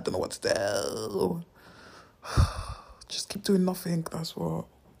don't know what to do. Just keep doing nothing. That's what.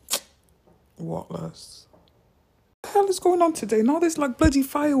 Whatless. What the hell is going on today? Now there's like bloody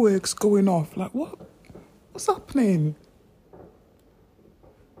fireworks going off. Like what? What's happening?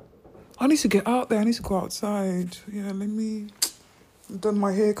 I need to get out there. I need to go outside. Yeah, I've done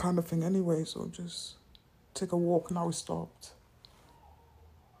my hair kind of thing anyway, so just take a walk. Now we stopped.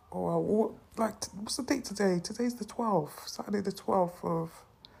 Oh, what's the date today? Today's the 12th. Saturday the 12th of...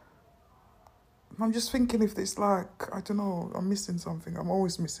 I'm just thinking if it's like, I don't know, I'm missing something. I'm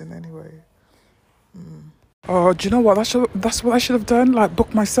always missing anyway. Oh, do you know what? That's what I should have done. Like,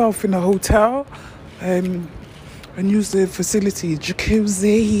 book myself in a hotel and use the facility.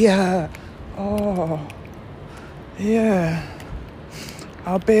 Jacuzzi. Oh, yeah.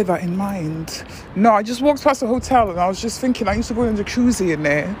 I'll bear that in mind. No, I just walked past the hotel and I was just thinking, I used to go in the jacuzzi in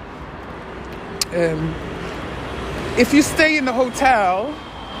there. If you stay in the hotel,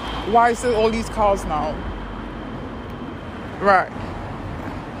 why is there all these cars now? Right.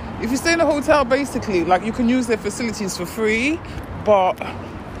 If you stay in a hotel, basically, like, you can use their facilities for free, but,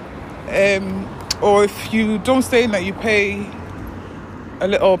 or if you don't stay in there, you pay a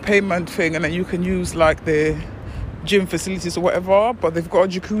little payment thing, and then you can use, like, the gym facilities or whatever, but they've got a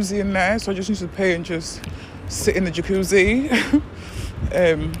jacuzzi in there, so I just need to pay and just sit in the jacuzzi.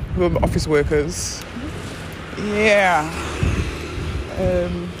 Who are office workers. Yeah.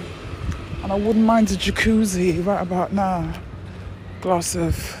 And I wouldn't mind a jacuzzi right about now. Glass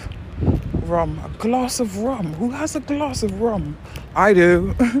of rum. A glass of rum? Who has a glass of rum? I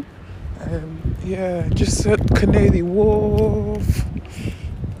do. Yeah, just at Canary Wharf.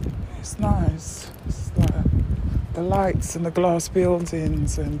 It's nice. It's like the lights and the glass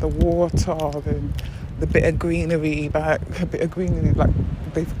buildings and the water and the bit of greenery, like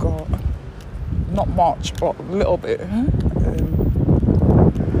they've got. Not much, but a little bit.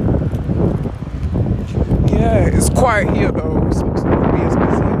 Yeah, it's quiet here though, so it's not going to be as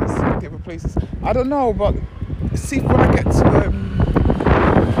busy as the other places. I don't know, but see when I get to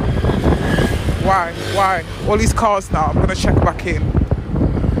why all these cars now. I'm going to check back in.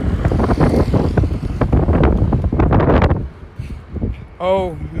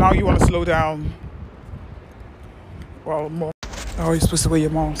 Oh, now you want to slow down. Well, more. Oh, you're supposed to wear your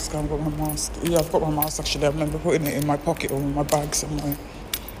mask. I haven't got my mask. Yeah, I've got my mask actually. I remember putting it in my pocket or in my bag somewhere.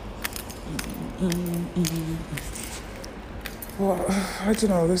 Well, I don't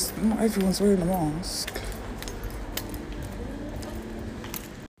know. Not everyone's wearing a mask.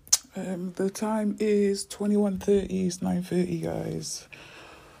 The time is 21:30. It's 9:30, guys.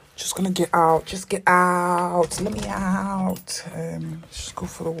 Just gonna get out. Just get out. Let me out. Just go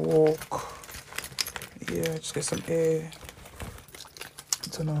for a walk. Yeah, just get some air. I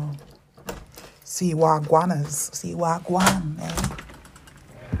don't know. See wagwanas. See wagwan, eh?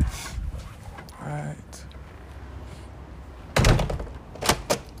 Right.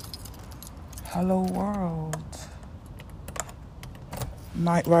 Hello world.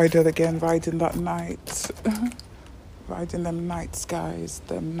 Night rider again, riding that night. Riding them night skies,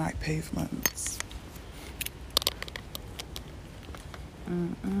 them night pavements.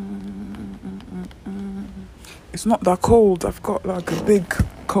 It's not that cold. I've got like a big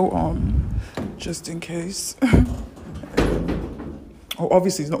coat on, just in case. Oh,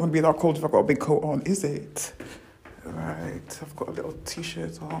 obviously it's not going to be that cold if I've got a big coat on, is it? Right, I've got a little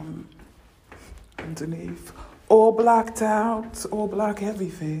t-shirt on underneath. All blacked out, all black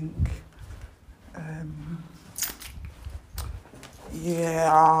everything.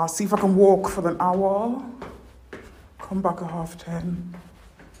 Yeah, see if I can walk for an hour. Come back at 10:30,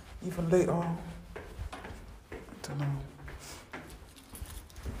 even later. I don't know.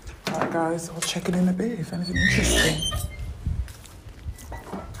 Alright guys, I'll check it in a bit if anything interesting.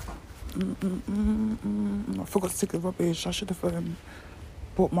 I forgot to take the rubbish. I should have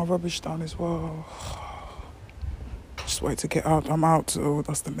brought my rubbish down as well. Just wait to get out. I'm out, so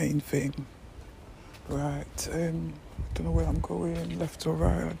that's the main thing. Right, don't know where I'm going, left or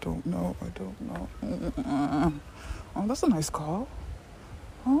right, I don't know. Oh, that's a nice car.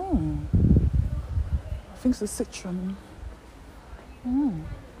 Oh, I think it's a Citroen. Alright,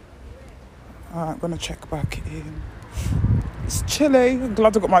 I'm gonna check back in. It's chilly. I'm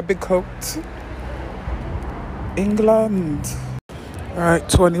glad I got my big coat. England. Right,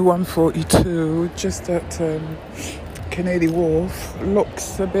 21:42. Just at Canary Wharf.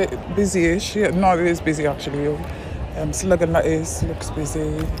 Looks a bit busy-ish. Yeah, no, it is busy actually. Slug and Lettuce looks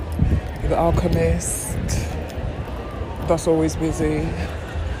busy. The Alchemist. That's always busy.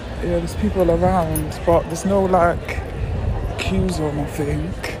 Yeah, there's people around, but there's no like queues or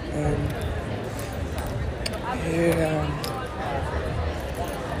nothing. Yeah.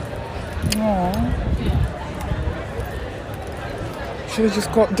 Aww. Should have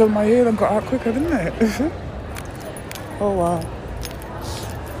just done my hair and got out quicker, didn't it? Oh wow.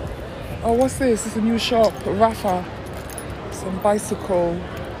 Oh, what's this? It's a new shop, Rafa. Some bicycle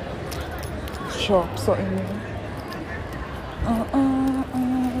shop, something.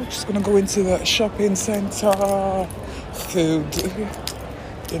 Just gonna go into the shopping centre. Food,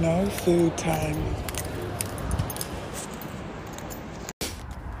 you know, food time.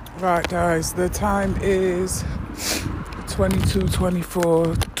 Right, guys, the time is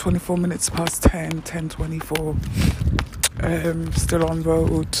 24 minutes past 10, 10:24. Still on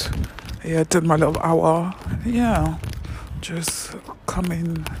road. Yeah, did my little hour. Yeah, just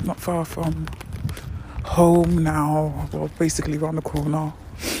coming not far from home now. Well, basically around the corner.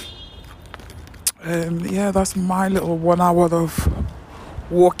 Yeah, that's my little 1 hour of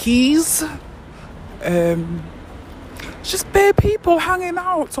walkies. Just bare people hanging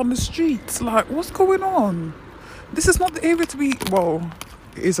out on the streets. Like, what's going on? This is not the area to be. Well,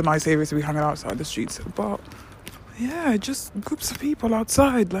 it is a nice area to be hanging outside the streets, but yeah, just groups of people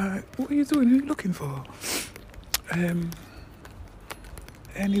outside. Like, what are you doing? Who are you looking for?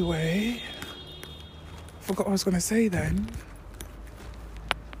 Anyway, forgot what I was gonna say then.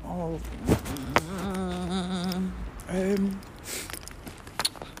 Oh,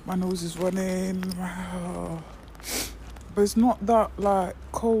 my nose is running. Wow. But it's not that like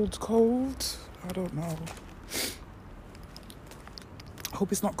cold. I don't know.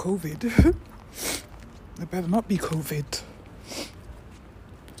 Hope it's not COVID. It better not be COVID.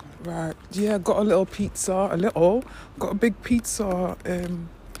 Right. Yeah, got a little pizza. Got a big pizza.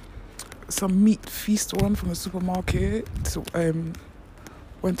 Some meat feast one from the supermarket.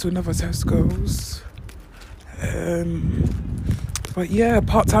 Went to another Tesco's. But yeah,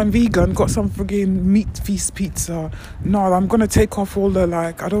 part-time vegan, got some friggin' meat feast pizza. No, I'm gonna take off all the,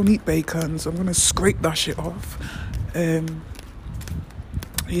 like, I don't eat bacon, so I'm gonna scrape that shit off.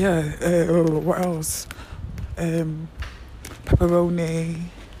 What else? Pepperoni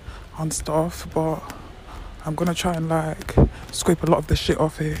and stuff, but I'm gonna try and, like, scrape a lot of the shit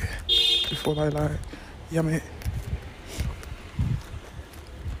off it before I, like, yum it.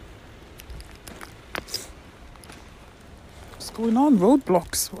 Going on?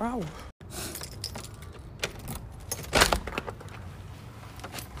 Roadblocks. Wow.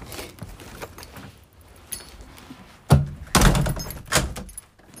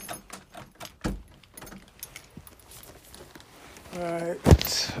 Right.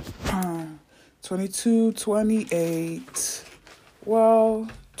 22:28. Well,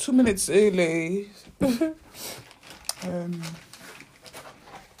 2 minutes early.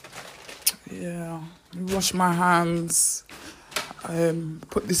 Yeah. Wash my hands.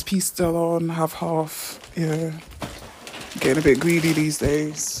 Put this pizza on, have half. Yeah, getting a bit greedy these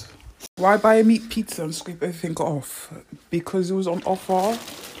days. Why buy a meat pizza and scrape everything off? Because it was on offer.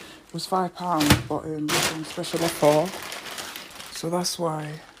 It was £5, but it was on special offer. So that's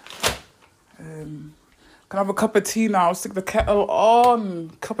why. Can I have a cup of tea now? Stick the kettle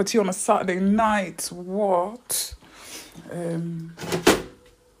on. Cup of tea on a Saturday night. What?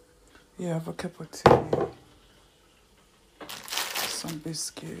 Yeah, have a cup of tea. Some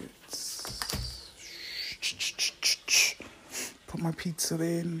biscuits. Put my pizza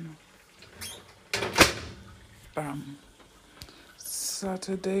in. Bam.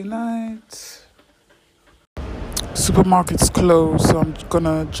 Saturday night. Supermarket's closed, so I'm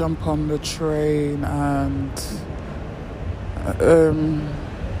gonna jump on the train and I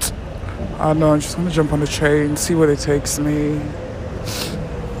don't know, I'm just gonna jump on the train, see where it takes me.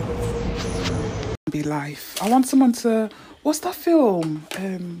 Be life. I want someone to. What's that film?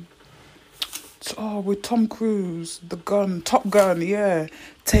 With Tom Cruise, Top Gun, yeah.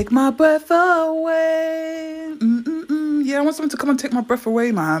 Take my breath away. Yeah, I want someone to come and take my breath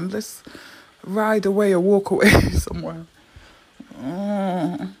away, man. Let's ride away or walk away somewhere.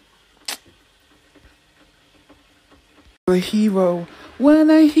 The hero. When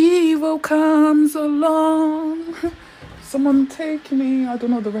a hero comes along, someone take me. I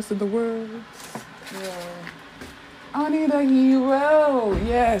don't know the rest of the words. Yeah. I need a hero.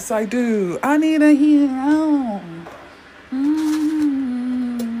 Yes, I do. I need a hero.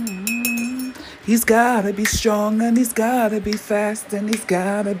 He's gotta be strong and he's gotta be fast and he's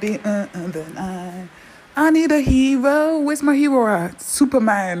gotta be than I need a hero. Where's my hero at?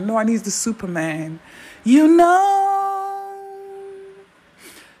 Superman. No, I need the Superman. You know,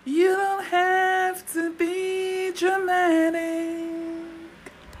 you don't have to be dramatic.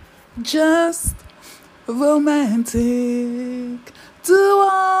 Just romantic. Do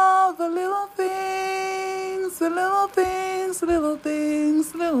all the little things,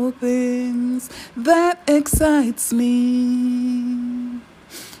 that excites me.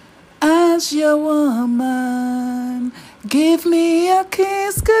 was your woman. Give me a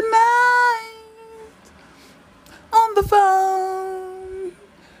kiss goodnight on the phone.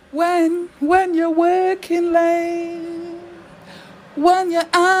 When you're working late, when you're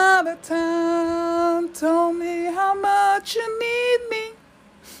out of town, told me how much you need me.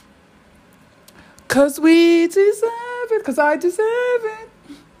 'Cause we deserve it, 'cause I deserve it.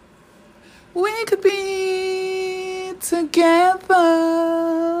 We could be together.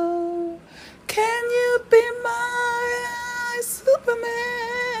 Can you be my Superman?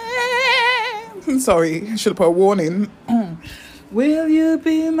 Sorry, I should have put a warning. Will you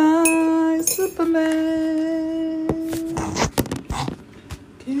be my Superman?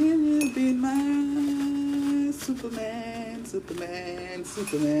 Can you be my Superman, Superman,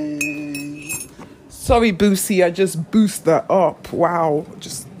 Superman? Sorry, Boosie, I just boost that up. Wow,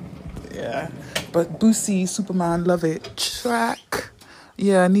 yeah. But Boosie, Superman, love it. Track.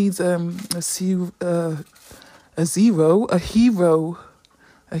 Yeah, I need a hero,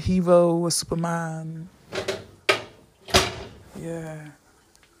 a Superman. Yeah.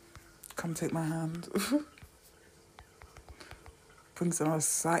 Come take my hand. Bring some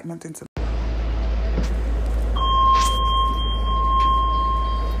excitement into.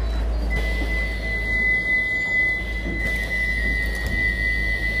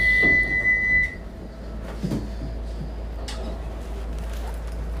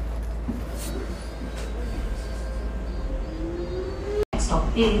 Next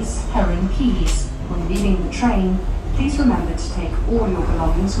stop is Heron Keys. When leaving the train, please remember to take all your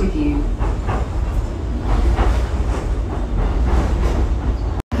belongings with you.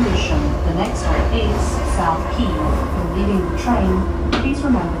 The next stop is South Key. When leaving the train, please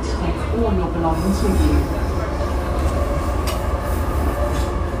remember to take all your belongings with you.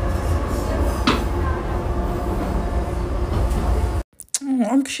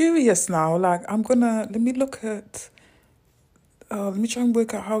 I'm curious now. Like, let me look at, let me try and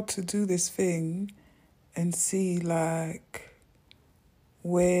work out how to do this thing and see, like,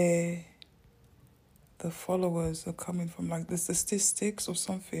 where the followers are coming from, like the statistics or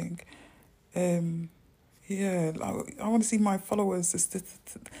something. Yeah, I want to see my followers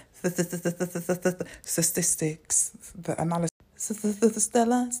statistics, the analysis.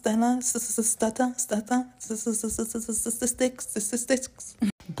 Statistics.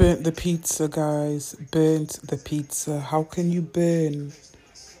 Burnt the pizza, guys. Burnt the pizza. How can you burn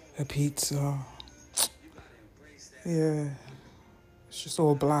a pizza? Yeah, it's just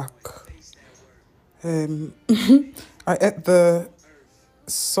all black. I ate the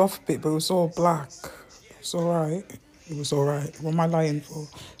soft bit, but it was all black. It's alright. It was alright. What am I lying for?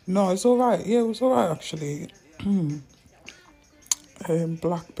 No, it's alright. Yeah, it was alright actually.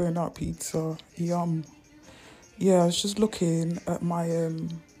 Black burnout pizza. Yum. Yeah, I was just looking at my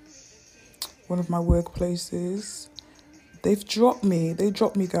one of my workplaces. They've dropped me. They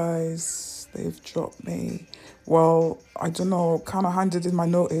dropped me, guys. They've dropped me. Well, I don't know, kind of handed in my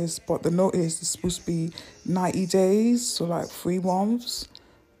notice, but the notice is supposed to be 90 days, so like 3 months.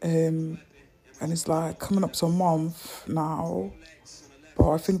 And it's like coming up to a month now.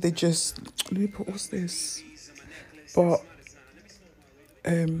 But I think they just, let me put, what's this? But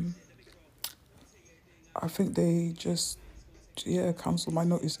I think they just, cancelled my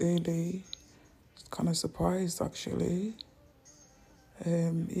notice early. Kind of surprised actually.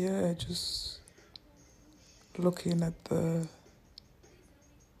 Just looking at the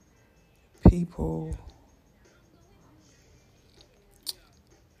people.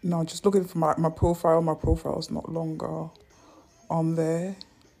 No, just looking for my profile. My profile's not longer on there.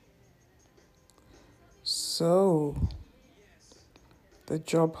 So the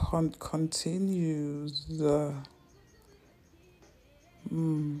job hunt continues.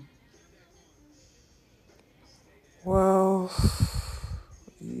 Well,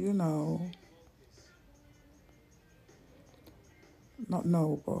 not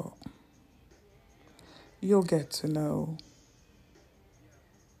know, but you'll get to know.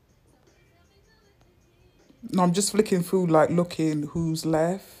 No, I'm just flicking through, like looking who's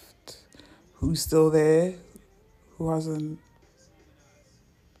left, who's still there, who hasn't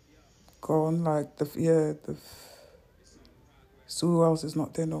gone. Like so who else is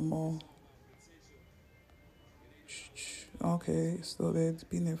not there no more? Okay, it's still there. It's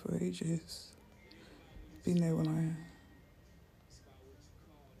been there for ages. Been there when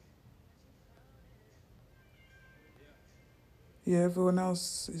everyone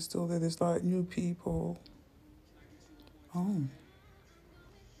else is still there. There's like new people. Oh.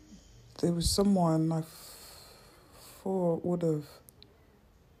 There was someone I thought would have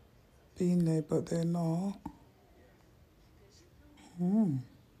been there, but they're not.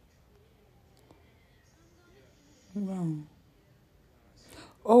 No.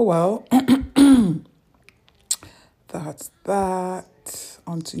 Oh well, that's that.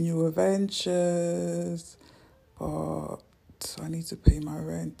 On to new adventures. But I need to pay my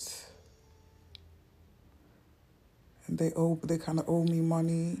rent. And they kind of owe me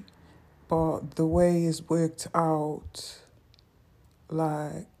money. But the way it's worked out,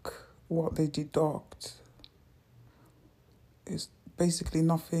 like what they deduct, is basically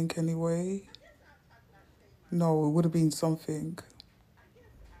nothing anyway. No, it would have been something.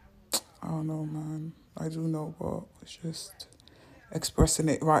 I don't know, man. I do know, but it's just expressing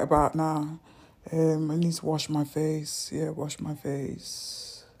it right about now. I need to wash my face. Yeah, wash my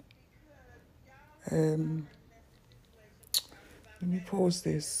face. Let me pause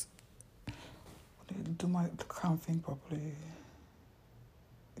this. Do my count thing properly.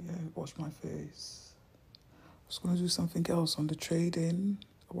 Yeah, wash my face. I was gonna do something else on the trading.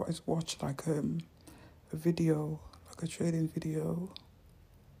 I wanted to watch like a video, like a trading video.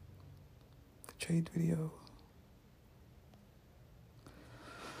 Trade video.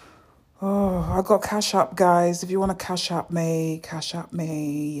 Oh, I got Cash App, guys. If you want to Cash App me.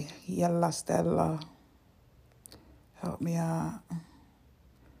 Yalla Stella. Help me out.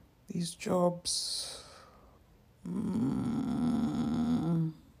 These jobs.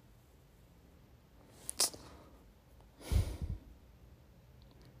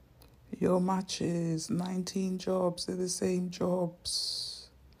 Your matches. 19 jobs. They're the same jobs.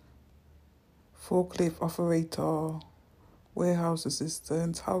 Forklift operator. Warehouse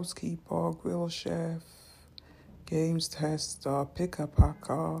assistant, housekeeper, grill chef, games tester, picker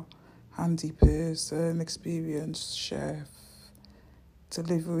packer, handy person, experienced chef,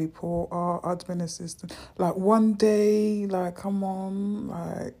 delivery porter, admin assistant. Like one day, like come on,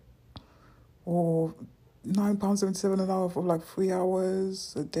 like, or £9.77 an hour for like 3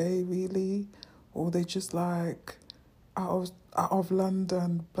 hours a day, really, or they just like out of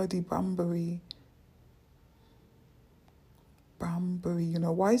London, bloody Banbury, you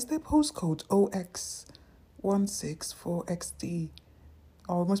know. Why is their postcode OX164XD?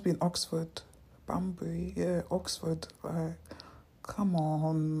 Oh, it must be in Oxford. Banbury, yeah, Oxford. Like, come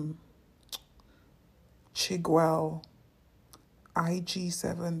on. Chigwell,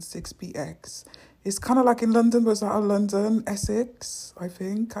 IG7 6BX. It's kind of like in London, but it's out of London. Essex, I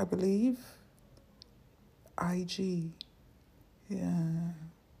believe. IG, yeah.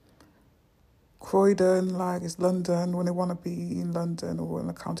 Croydon, like, it's London when they want to be in London or when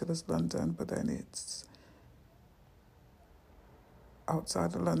they count it as London, but then it's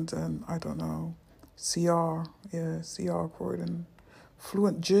outside of London. I don't know. CR, Croydon.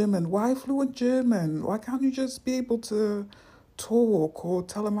 Fluent German. Why fluent German? Why can't you just be able to talk or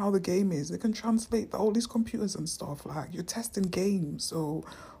tell them how the game is? They can translate all these computers and stuff. Like, you're testing games, so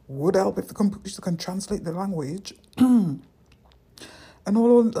would help if the computer can translate the language. And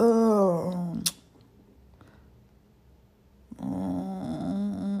all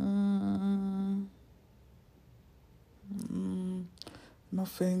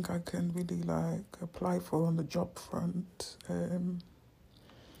nothing I can really like apply for on the job front.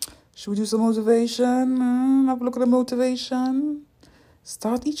 Should we do some motivation? Have a look at the motivation.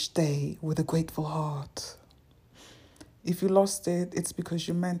 Start each day with a grateful heart. If you lost it, it's because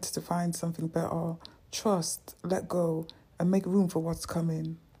you meant to find something better. Trust, let go, and make room for what's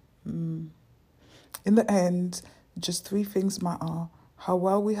coming. In the end, just 3 things matter. How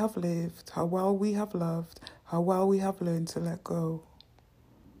well we have lived, how well we have loved, how well we have learned to let go.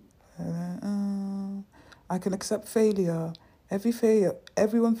 I can accept failure.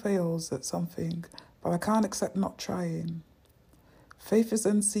 Everyone fails at something, but I can't accept not trying. Faith is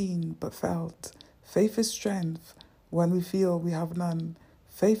unseen but felt. Faith is strength when we feel we have none.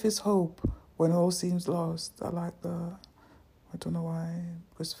 Faith is hope when all seems lost. I like that. I don't know why,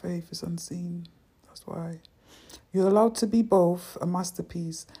 because faith is unseen. That's why. You're allowed to be both a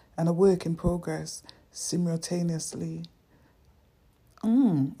masterpiece and a work in progress simultaneously.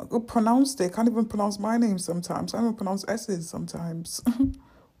 I pronounced it. I can't even pronounce my name sometimes. I don't even pronounce S's sometimes.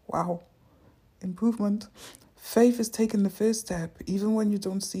 Wow. Improvement. Faith is taking the first step, even when you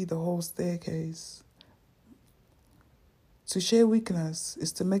don't see the whole staircase. To share weakness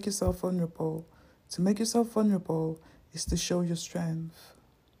is to make yourself vulnerable. To make yourself vulnerable is to show your strength.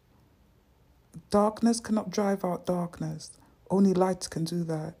 Darkness cannot drive out darkness. Only light can do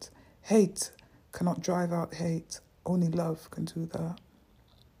that. Hate cannot drive out hate. Only love can do that.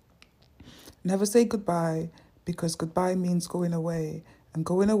 Never say goodbye, because goodbye means going away, and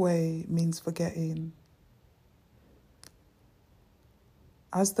going away means forgetting.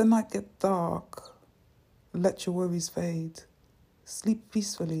 As the night gets dark, let your worries fade. Sleep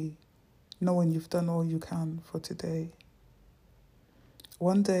peacefully. knowing you've done all you can for today.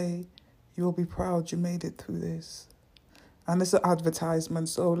 One day, you'll be proud you made it through this. And it's an advertisement,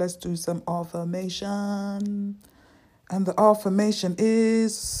 so let's do some affirmation. And the affirmation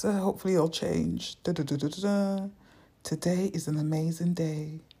is, hopefully it'll change. Da-da-da-da-da. Today is an amazing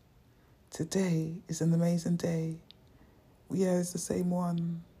day. Today is an amazing day. Yeah, it's the same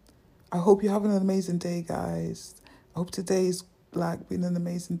one. I hope you're having an amazing day, guys. I hope today's like been an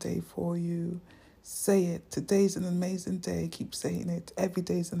amazing day for you. Say it. Today's an amazing day. Keep saying it. Every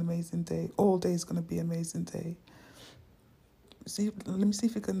day is an amazing day. All day is going to be an amazing day. Let me see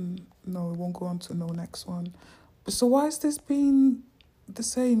if you can... No, it won't go on to no next one. So why has this been the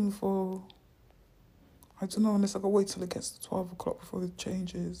same for... I don't know, unless I gotta wait till it gets to 12 o'clock before it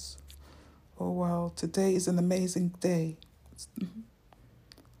changes. Oh, well, today is an amazing day.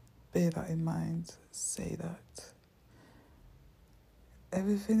 Bear that in mind. Say that.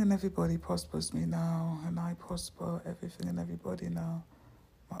 Everything and everybody prospers me now, and I prosper everything and everybody now.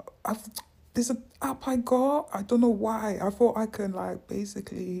 There's an app I got. I don't know why. I thought I can, like,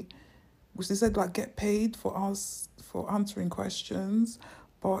 basically... which they said, like, get paid for answering questions,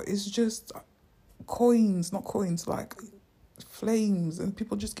 but it's just like flames, and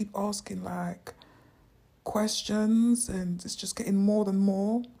people just keep asking, like, questions, and it's just getting more and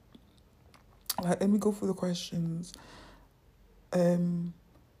more. Like, let me go through the questions.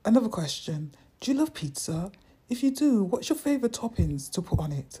 Another question. Do you love pizza? If you do, what's your favourite toppings to put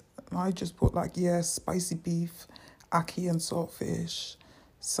on it? And I just put, like, spicy beef, ackee and saltfish,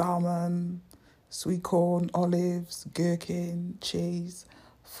 salmon, sweet corn, olives, gherkin, cheese.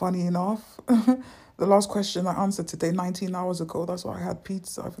 Funny enough, the last question I answered today, 19 hours ago, that's why I had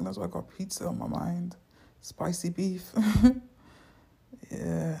pizza. I think that's why I got pizza on my mind. Spicy beef.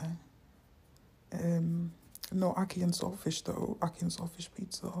 Yeah. No, ackee and saltfish though. Ackee and saltfish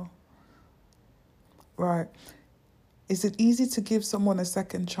pizza. Right. Is it easy to give someone a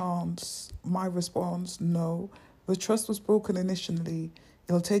second chance? My response, no. The trust was broken initially.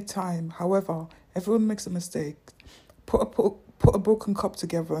 It'll take time. However, everyone makes a mistake. Put a broken cup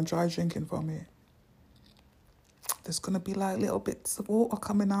together and try drinking from it. There's going to be like little bits of water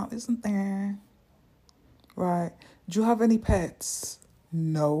coming out, isn't there? Right. Do you have any pets?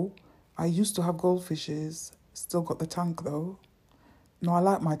 No. I used to have goldfishes. Still got the tank though. No, I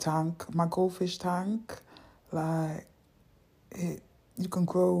like my tank. My goldfish tank. Like, you can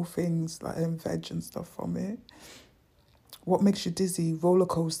grow things like veg and stuff from it. What makes you dizzy? Roller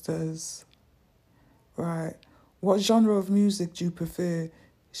coasters. Right. What genre of music do you prefer?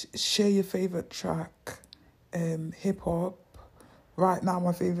 Share your favourite track. Hip hop. Right now,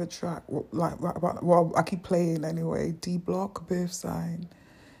 my favourite track, I keep playing anyway. D Block, Birth Sign.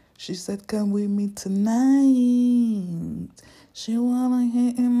 She said, "Come with me tonight." She wanna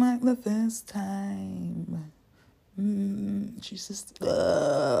hit him like the first time. She says,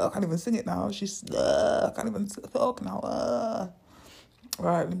 I can't even sing it now. I can't even talk now.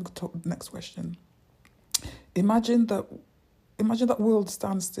 Right, let me talk next question. Imagine that world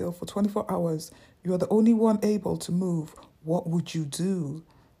stands still for 24 hours. You are the only one able to move. What would you do?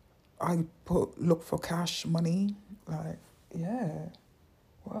 I look for cash, money. Like, yeah.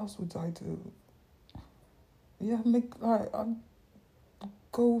 What else would I do? Yeah, I'd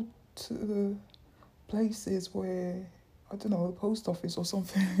go to the places where, I don't know, the post office or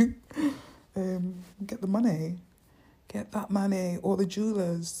something. Get the money. Get that money. Or the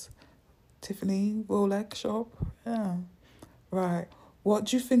jewelers. Tiffany, Rolex shop. Yeah. Right. What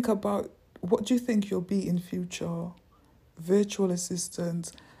do you think you'll be in future? Virtual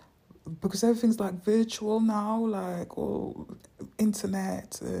assistant. Because everything's like virtual now, like all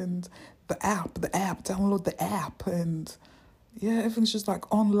internet and the app, download the app, and yeah, everything's just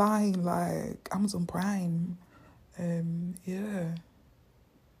like online, like Amazon Prime. Yeah.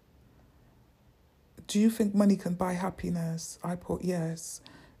 Do you think money can buy happiness? I put yes.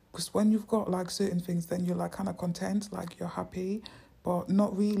 Because when you've got like certain things, then you're like kind of content, like you're happy, but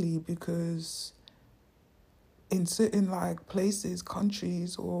not really, because in certain like places,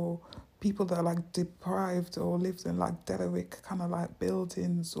 countries, or people that are like deprived or lived in like derelict kind of like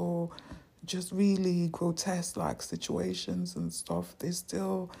buildings or just really grotesque like situations and stuff, they're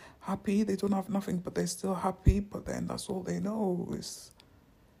still happy. They don't have nothing, but they're still happy. But then that's all they know is,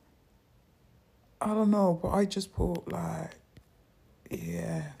 I don't know, but I just put like,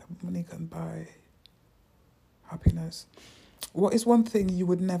 yeah, money can buy happiness. What is one thing you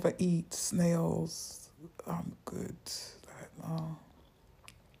would never eat? Snails. I'm good. Like, no.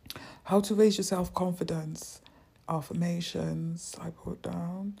 How to raise your self-confidence. Affirmations, I put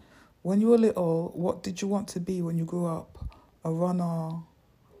down. When you were little, what did you want to be when you grew up? A runner,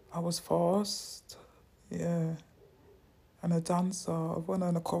 I was forced. Yeah. And a dancer,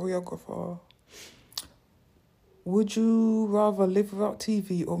 and a choreographer. Would you rather live without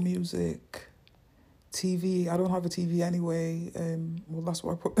TV or music? TV, I don't have a TV anyway. Well, that's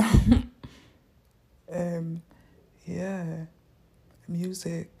what I put down. Yeah.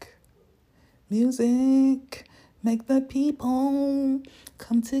 Music. Music. Make the people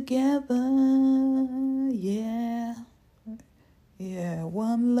come together. Yeah. Yeah,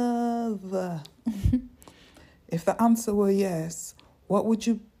 one love. If the answer were yes, what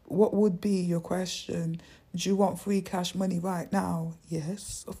would be your question? Do you want free cash money right now?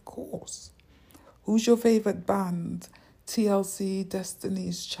 Yes, of course. Who's your favourite band? TLC,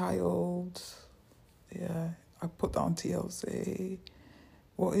 Destiny's Child. Yeah, I put that on TLC.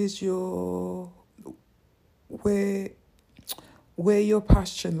 What is your... Where your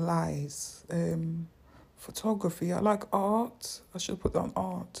passion lies? Photography. I like art. I should put that on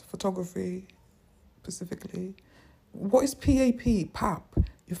art. Photography, specifically. What is PAP? PAP.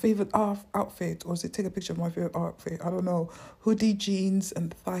 Your favourite outfit? Or is it take a picture of my favourite outfit? I don't know. Hoodie, jeans,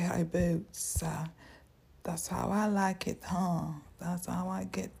 and thigh-high boots. That's how I like it, huh? That's how I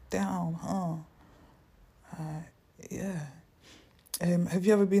get down, huh? Yeah. Have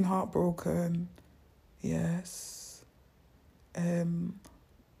you ever been heartbroken? Yes.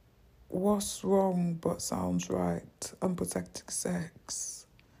 What's wrong but sounds right? Unprotected sex.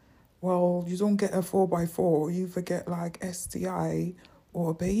 Well, you don't get a 4x4. You either get like STI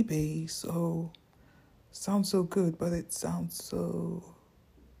or a baby. So, sounds so good, but it sounds so...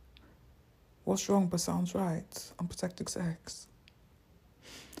 What's wrong but sounds right? Unprotected sex.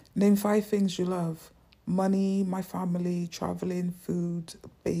 Name 5 things you love. Money, my family, traveling, food,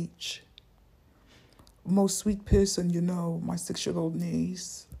 beach. Most sweet person you know, my 6-year-old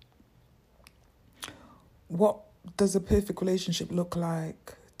niece. What does a perfect relationship look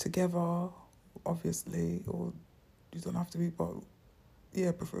like? Together, obviously, or you don't have to be, but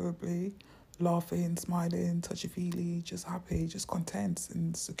yeah, preferably. Laughing, smiling, touchy-feely, just happy, just content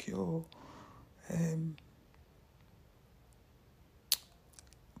and secure.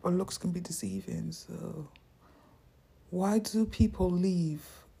 But looks can be deceiving, so... Why do people leave?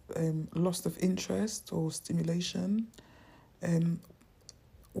 Loss of interest or stimulation?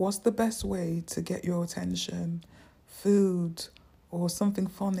 What's the best way to get your attention? Food or something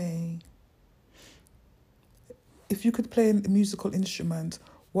funny? If you could play a musical instrument,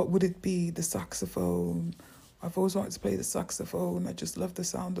 what would it be? The saxophone. I've always wanted to play the saxophone. I just love the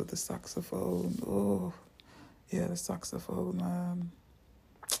sound of the saxophone. Oh, yeah, the saxophone, man.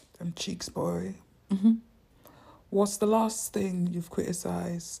 Them cheeks, boy. What's the last thing you've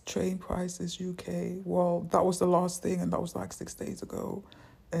criticised? Train prices, UK. Well, that was the last thing, and that was like 6 days ago.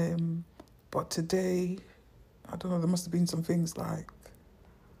 But today, I don't know, there must have been some things like,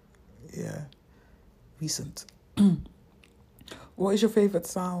 yeah, recent. What is your favourite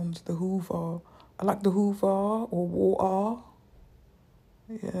sound? The Hoover. I like the Hoover or water.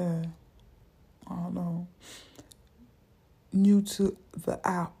 Yeah, I don't know. New to the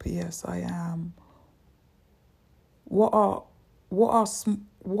app, yes, I am. What are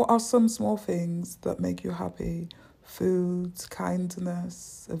some small things that make you happy? Food,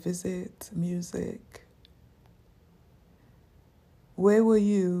 kindness, a visit, music. Where were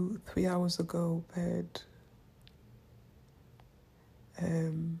you 3 hours ago, bed?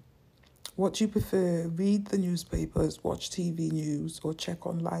 What do you prefer? Read the newspapers, watch TV news, or check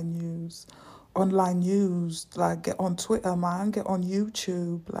online news? Online news, like get on Twitter, man, get on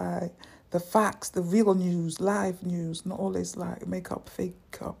YouTube, like the facts, the real news, live news, not always like make up,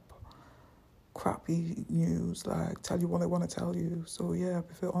 fake up, crappy news, like tell you what I want to tell you. So yeah, I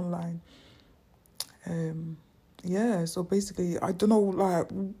prefer online. Yeah, so basically, I don't know, like,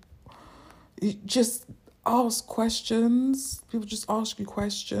 you just ask questions. People just ask you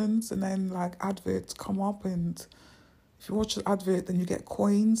questions, and then like adverts come up, and if you watch the advert, then you get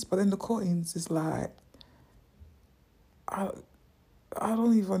coins. But then the coins is like, I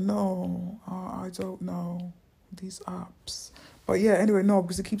don't even know. I don't know these apps. But yeah, anyway, no,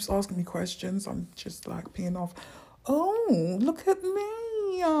 because it keeps asking me questions. I'm just like peeing off. Oh, look at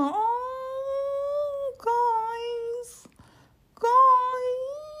me. Oh, guys.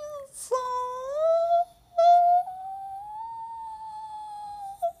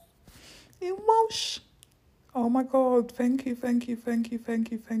 Emotion. Oh my God, thank you. I didn't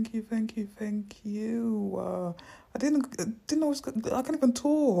know I can't even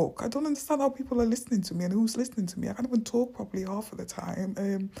talk. I don't understand how people are listening to me and who's listening to me. I can't even talk properly half of the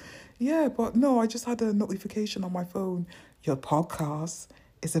time. Yeah, but no, I just had a notification on my phone. Your podcast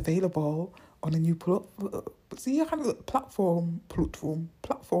is available on a new platform.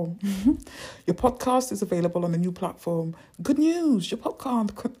 Your podcast is available on a new platform. Good news, your popcorn.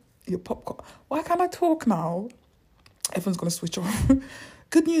 Why can't I talk now? Everyone's going to switch off.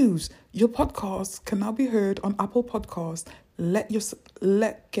 Good news, your podcast can now be heard on Apple Podcasts. Let's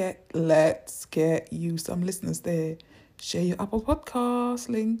get you some listeners there. Share your Apple Podcast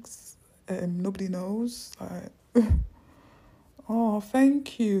links. Nobody knows. Oh,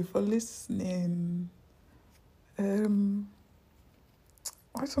 thank you for listening. I don't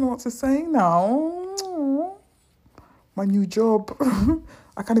know what to say now. My new job.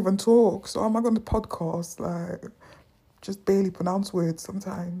 I can't even talk. So am I going to podcast? Just barely pronounce words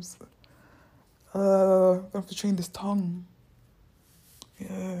sometimes. I have to train this tongue.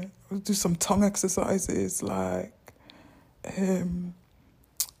 Yeah, I'll do some tongue exercises,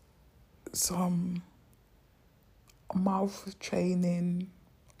 some mouth training.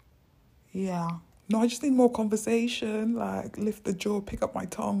 Yeah. No, I just need more conversation, lift the jaw, pick up my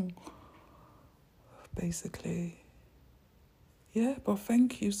tongue, basically. Yeah, but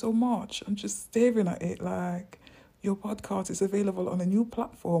thank you so much. I'm just staring at it your podcast is available on a new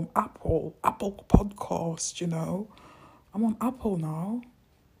platform, Apple Podcast, I'm on Apple now.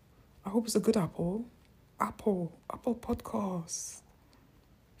 I hope it's a good Apple. Apple Podcasts.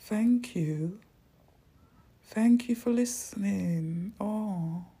 Thank you. Thank you for listening.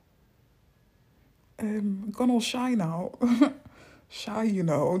 Oh. I'm gone all shy now. Shy,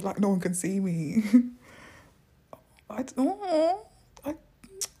 like no one can see me.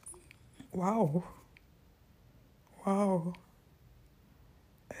 Wow.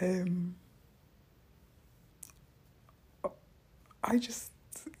 I just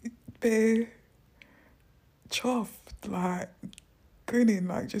be chuffed, grinning,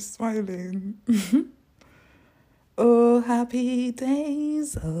 just smiling. Oh, happy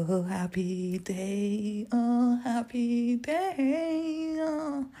days, oh, happy day, oh, happy day.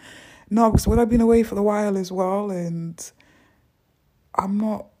 Oh. No, because I've been away for a while as well, and I'm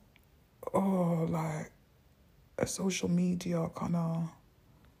not, a social media kind of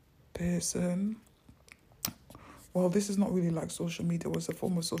person. Well, this is not really social media. It was a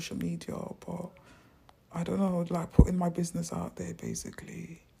form of social media, but I don't know, putting my business out there,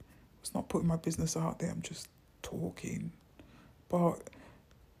 basically. It's not putting my business out there, I'm just talking. But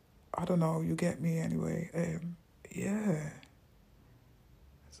I don't know, you get me anyway. Yeah.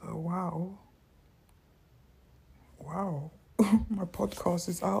 So, wow. My podcast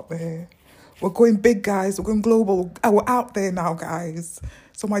is out there. We're going big, guys. We're going global. We're out there now, guys.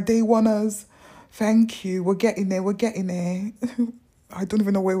 So my day oneers, thank you. We're getting there. I don't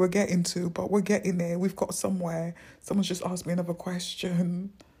even know where we're getting to, but we're getting there. We've got somewhere. Someone's just asked me another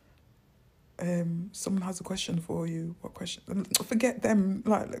question. Someone has a question for you. What question? Forget them.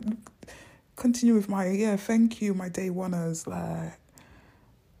 Continue with thank you, my day oneers.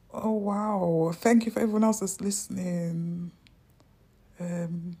 Oh, wow. Thank you for everyone else that's listening.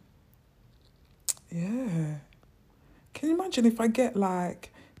 Yeah. Can you imagine if I get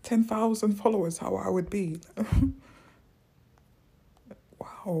 10,000 followers, how I would be?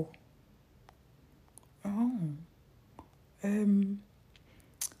 Wow. Oh.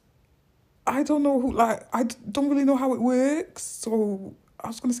 I don't know I don't really know how it works. So I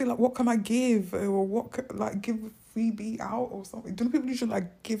was going to say, what can I give? Or what, give a freebie out or something? Don't people usually,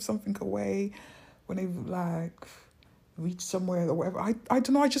 give something away when they've, reached somewhere or whatever? I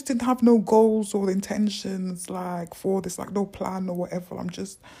don't know. I just didn't have no goals or intentions, for this, no plan or whatever. I'm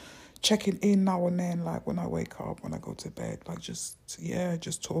just checking in now and then, when I wake up, when I go to bed, just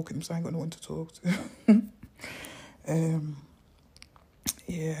talking, because I ain't got no one to talk to.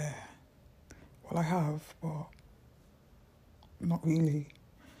 Yeah. Well, I have, but not really.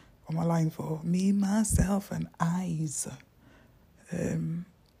 What am I lying for? Me, myself, and eyes.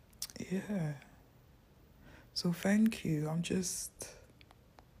 Yeah. So thank you. I'm just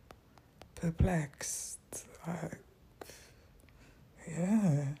perplexed.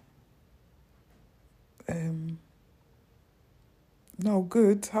 Yeah. No,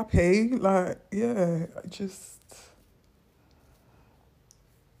 good, happy. Yeah. I just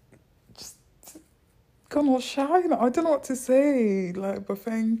gone all shy. I don't know what to say. But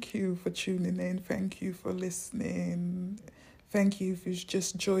thank you for tuning in. Thank you for listening. Thank you if you've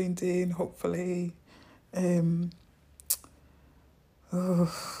just joined in, hopefully. You'll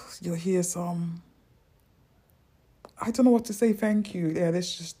hear some. I don't know what to say. Thank you.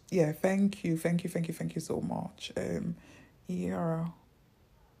 Yeah, thank you so much. Yeah.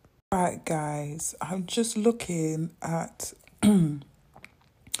 Right, guys, I'm just looking at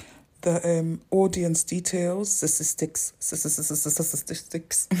the audience details, statistics.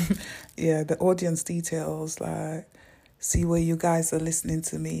 Yeah, the audience details, like see where you guys are listening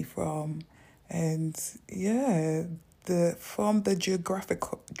to me from, and yeah, from the geographic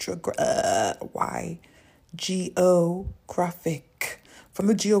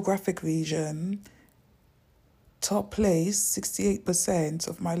region. Top place, 68%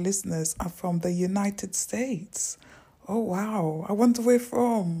 of my listeners are from the United States. Oh, wow. I wonder where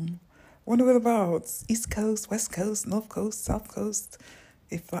from. I wonder whereabouts. East Coast, West Coast, North Coast, South Coast.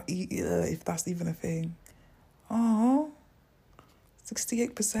 If that's even a thing. Oh,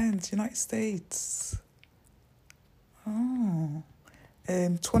 68% United States. Oh.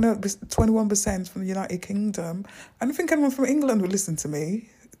 21% from the United Kingdom. I don't think anyone from England would listen to me.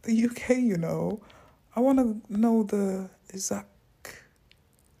 The UK, you know. I want to know the exact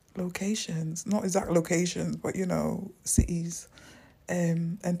locations. Not exact locations, but, you know, cities.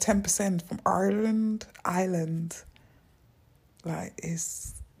 And 10% from Ireland. Like,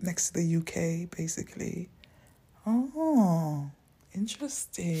 is next to the UK, basically. Oh,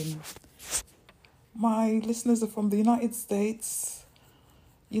 interesting. My listeners are from the United States,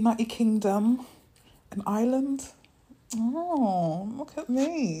 United Kingdom, and Ireland. Oh, look at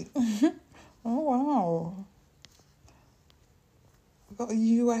me. Oh, wow. I've got a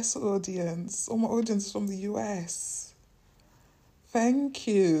US audience. All my audience is from the US. Thank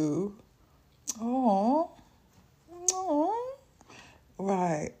you. Oh.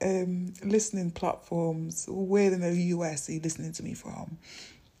 Right. Listening platforms. Where in the US are you listening to me from?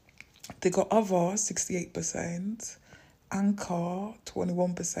 They got Other, 68%. Anchor,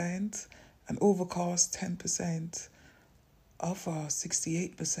 21%. And Overcast, 10%. Other,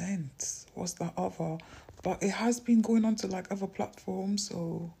 68%. What's that Other? But it has been going on to like other platforms,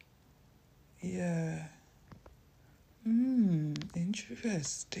 so yeah.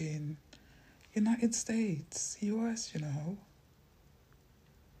 Interesting. United States, US, you know.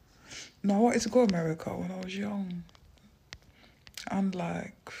 No, I wanted to go to America when I was young. And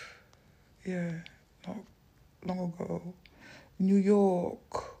like, yeah, not long ago. New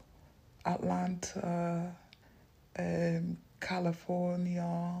York, Atlanta,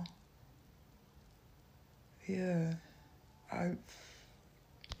 California. Yeah, I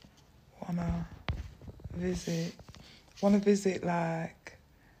wanna visit like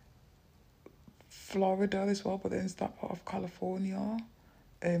Florida as well, but then it's that part of California.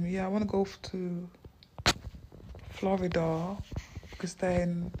 Yeah, I wanna go to Florida, because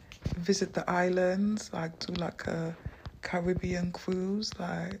then visit the islands, like do like a Caribbean cruise,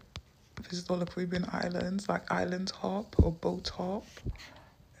 like visit all the Caribbean islands, like island hop or boat hop.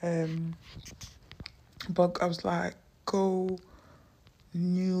 But I was like, go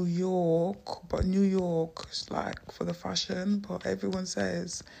New York, but New York is like for the fashion, but everyone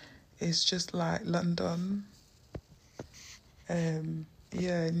says it's just like London.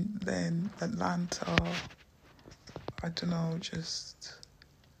 Yeah, and then Atlanta, I don't know, just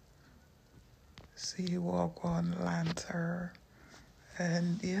see walk on Atlanta,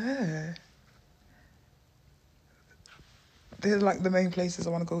 and yeah, they're like the main places I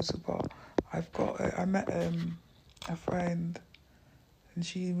want to go to. But I met a friend, and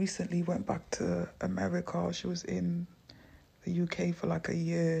she recently went back to America. She was in the UK for like a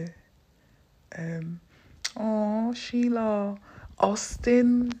year. Sheila,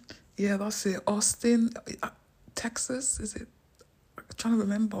 Austin, yeah, that's it. Austin, Texas, is it? I'm trying to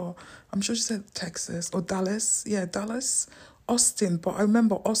remember. I'm sure she said Texas or Dallas. Yeah, Dallas, Austin. But I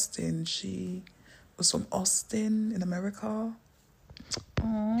remember Austin. She was from Austin in America.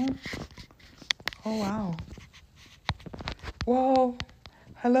 Oh wow. Well,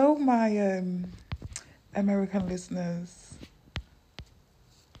 hello, my American listeners.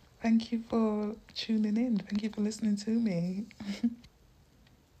 Thank you for tuning in. Thank you for listening to me.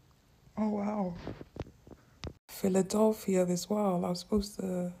 Oh, wow. Philadelphia as well. I was supposed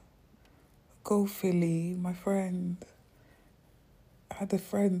to go Philly. My friend, I had a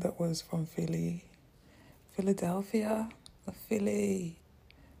friend that was from Philly. Philadelphia? Philly.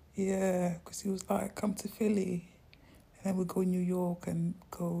 Yeah, because he was like, come to Philly. And then we'd go New York and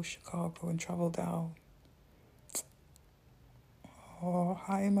go Chicago and travel down. Oh,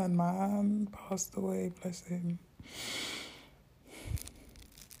 Hyman, man, passed away, bless him.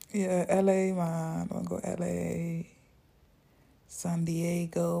 Yeah, LA, man, I want to go LA, San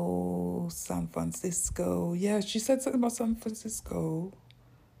Diego, San Francisco. Yeah, she said something about San Francisco.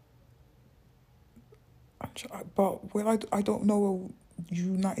 But well, I don't know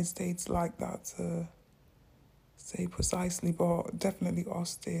United States like that to say precisely, but definitely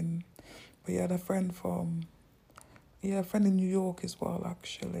Austin. But yeah, I had a friend from Yeah, a friend in New York as well,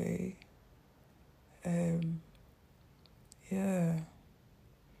 actually. Yeah.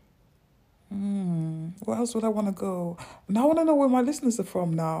 Where else would I want to go? Now I want to know where my listeners are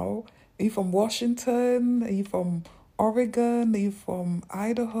from now. Are you from Washington? Are you from Oregon? Are you from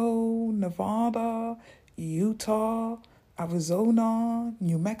Idaho, Nevada, Utah, Arizona,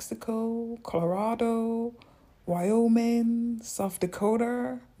 New Mexico, Colorado, Wyoming, South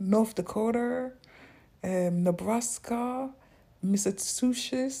Dakota, North Dakota, Nebraska,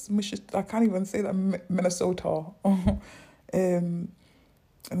 Massachusetts, I can't even say that, Minnesota.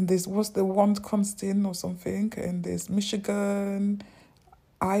 And there's what's the one constant or something, and there's Michigan,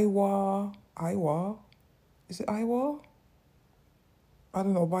 Iowa, is it Iowa? I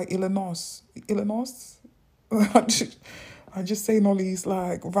don't know, by Illinois. I'm just saying all these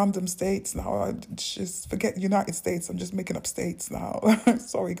like random states now. I just forget United States. I'm just making up states now.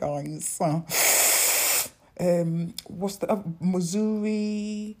 Sorry, guys. What's the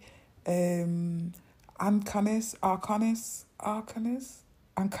Missouri, Arkansas.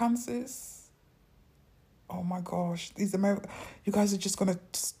 Oh my gosh, you guys are just gonna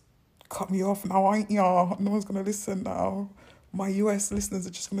cut me off now, ain't y'all? No one's gonna listen now. My US listeners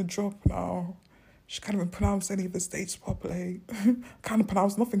are just gonna drop now. She can't even pronounce any of the states properly. Can't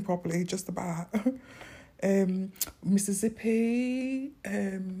pronounce nothing properly, just about. Mississippi,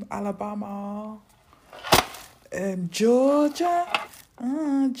 Alabama, Georgia,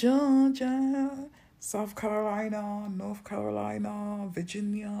 South Carolina, North Carolina,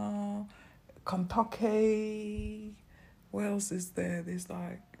 Virginia, Kentucky. What else is there? There's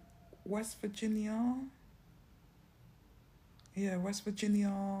like West Virginia. Yeah, West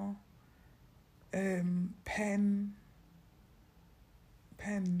Virginia. Penn.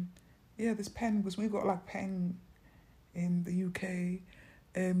 Yeah, there's Penn because we got like Penn in the UK.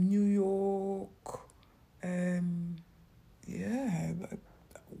 New York. Yeah.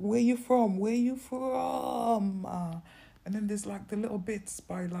 Where you from? And then there's like the little bits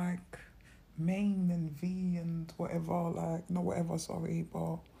by like Maine and V and whatever, like, not whatever, sorry,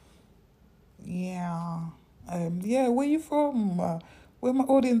 but yeah. Yeah, where you from? Where my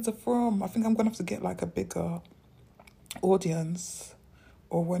audience are from? I think I'm gonna have to get like a bigger audience,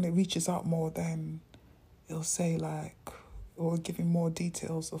 or when it reaches out more, then it'll say like, or giving more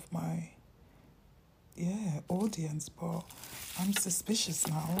details of my audience. But I'm suspicious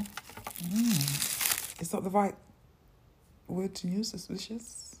now. Is that the right word to use?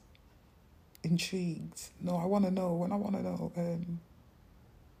 Suspicious? Intrigued? No, I want to know. When I want to know,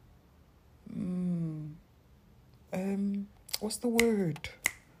 what's the word?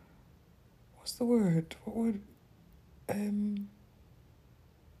 What word? Oh,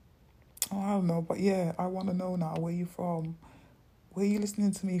 I don't know, but yeah, I want to know now. Where you from? Where you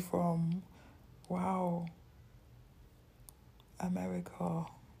listening to me from? Wow. America.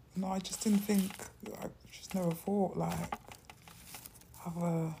 No, I just didn't think. I just never thought like have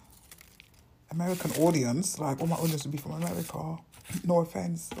a American audience. Like all my audience would be from America. No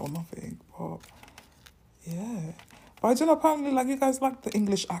offense or nothing, but yeah. But I don't know. Apparently, like you guys like the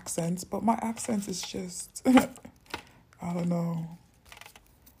English accents, but my accent is just I don't know.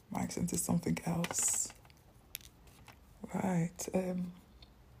 My accent is something else. Right.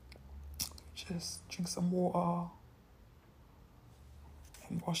 Just drink some water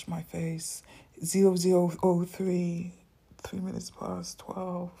and wash my face. 0003, 3 minutes past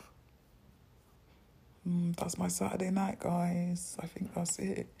 12. That's my Saturday night, guys. I think that's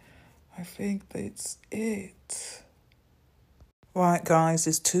it. Right, guys,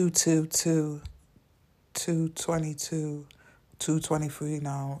 it's 2:22, 2:22, 2:23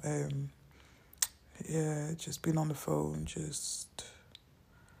 now. Yeah, just been on the phone, just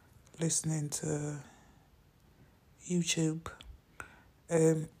listening to YouTube.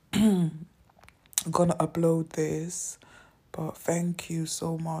 I'm gonna upload this, but thank you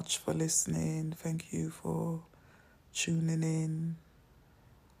so much for listening. Thank you for tuning in.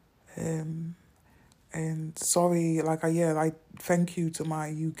 And sorry, I thank you to my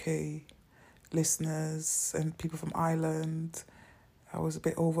UK listeners and people from Ireland. I was a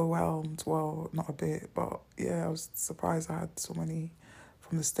bit overwhelmed. Well, not a bit, but yeah, I was surprised I had so many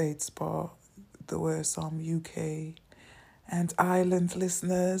from the States, but there were some UK and Ireland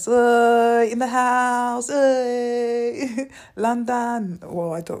listeners. In the house. London.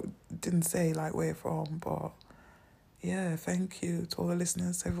 Well, I didn't say like where from, but yeah, thank you to all the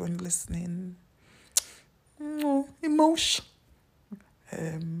listeners, everyone listening. Emotion.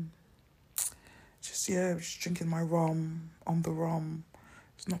 Just drinking my rum on the rum.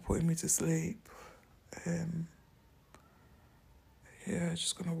 It's not putting me to sleep.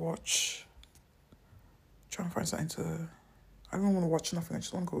 Just gonna watch Trying to find something to... I don't want to watch nothing. I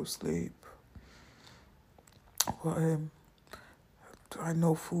just want to go to sleep. But I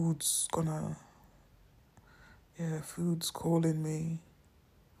know food's gonna... Yeah, food's calling me.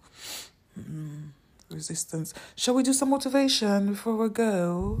 Resistance. Shall we do some motivation before we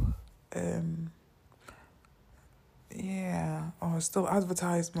go? Yeah. Oh, it's still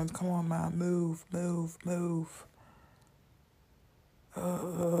advertisement. Come on, man. Move.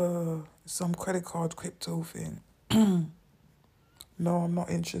 Some credit card crypto thing. No, I'm not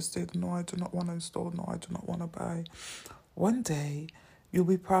interested. No, I do not want to install. No, I do not want to buy. One day, you'll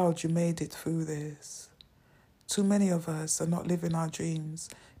be proud you made it through this. Too many of us are not living our dreams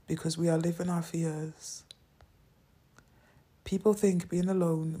because we are living our fears. People think being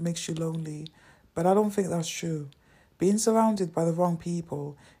alone makes you lonely, but I don't think that's true. Being surrounded by the wrong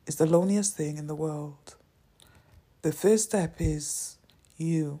people is the loneliest thing in the world. The first step is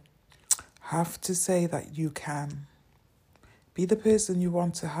you have to say that you can. Be the person you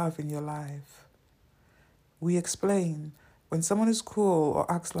want to have in your life. We explain, when someone is cruel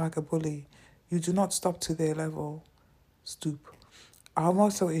or acts like a bully, you do not stop to their level. Stoop. Our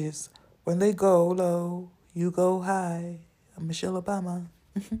motto is, when they go low, you go high. Michelle Obama.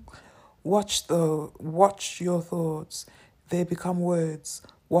 Watch your thoughts. They become words.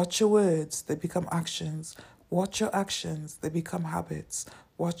 Watch your words. They become actions. Watch your actions. They become habits.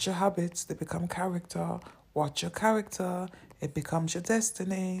 Watch your habits. They become character. Watch your character. It becomes your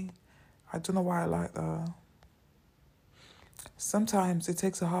destiny. I don't know why I like that. Sometimes it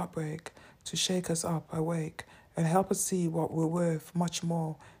takes a heartbreak to shake us up awake and help us see what we're worth much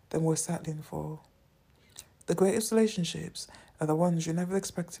more than we're settling for. The greatest relationships are the ones you never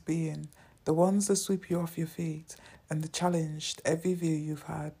expect to be in, the ones that sweep you off your feet and that challenged every view you've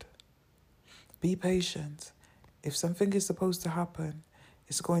had. Be patient. If something is supposed to happen,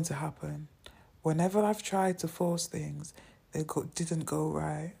 it's going to happen. Whenever I've tried to force things, they didn't go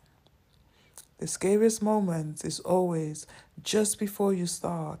right. The scariest moment is always just before you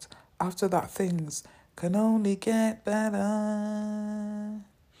start, after that things can only get better.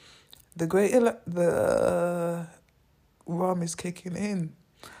 The rum is kicking in.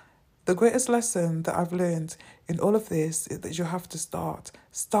 The greatest lesson that I've learned in all of this is that you have to start.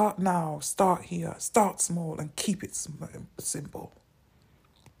 Start now, start here, start small and keep it simple.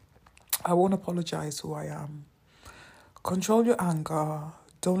 I won't apologize who I am. Control your anger.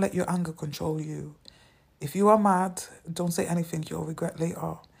 Don't let your anger control you. If you are mad, don't say anything you'll regret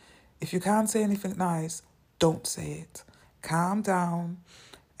later. If you can't say anything nice, don't say it. Calm down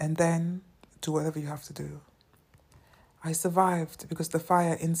and then do whatever you have to do. I survived because the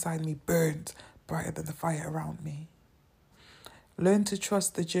fire inside me burned brighter than the fire around me. Learn to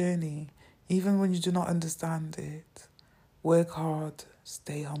trust the journey, even when you do not understand it. Work hard,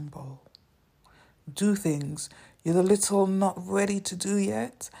 stay humble. Do things you're a little not ready to do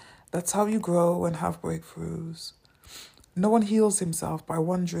yet. That's how you grow and have breakthroughs. No one heals himself by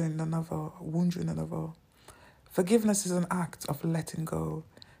wounding another. Forgiveness is an act of letting go.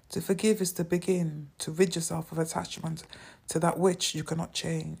 To forgive is to begin to rid yourself of attachment to that which you cannot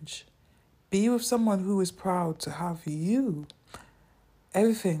change. Be with someone who is proud to have you.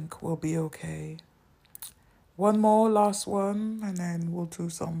 Everything will be okay. One more, last one, and then we'll do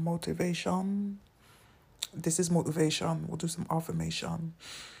some motivation. This is motivation. We'll do some affirmation.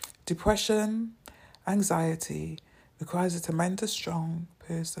 Depression, anxiety requires a tremendous strong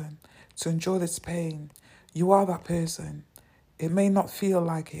person to endure this pain. You are that person. It may not feel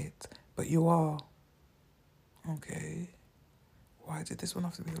like it, but you are. Okay. Why did this one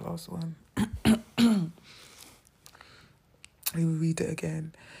have to be the last one? We will read it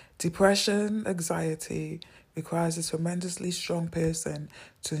again. Depression, anxiety requires a tremendously strong person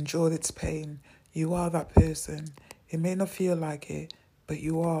to endure its pain. You are that person. It may not feel like it, but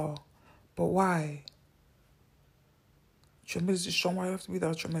you are. But why? Tremendously strong. Why do I have to be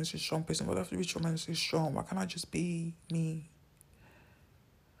that tremendously strong person? Why do I have to be tremendously strong? Why can't I just be me?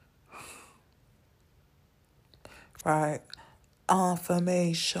 Right.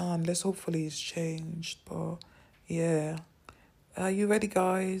 Affirmation. Let's hopefully it's changed. But yeah. Are you ready,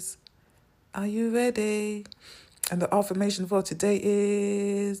 guys? Are you ready? And the affirmation for today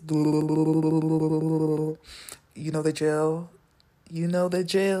is... You know the drill. You know the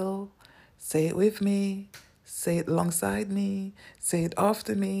drill. Say it with me. Say it alongside me. Say it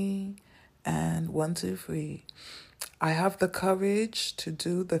after me. And 1, 2, 3. I have the courage to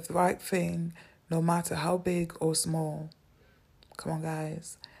do the right thing, no matter how big or small. Come on,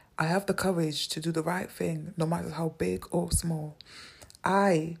 guys. I have the courage to do the right thing, no matter how big or small.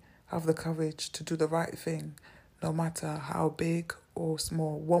 I have the courage to do the right thing, no matter how big or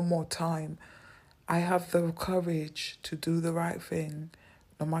small. One more time. I have the courage to do the right thing,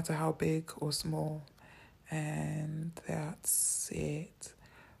 no matter how big or small. And that's it.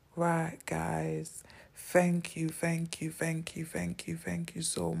 Right, guys. Thank you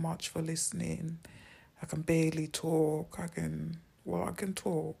so much for listening. I can barely talk. I can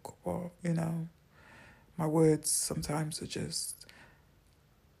talk, but, you know, my words sometimes are just,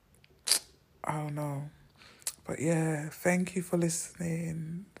 I don't know. But yeah, thank you for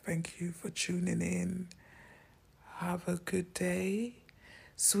listening. Thank you for tuning in. Have a good day.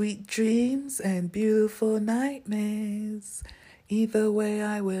 Sweet dreams and beautiful nightmares. Either way,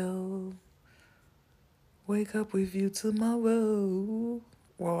 I will wake up with you tomorrow.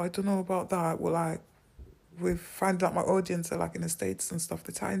 Well, I don't know about that. Well, like, with finding out my audience are like in the States and stuff,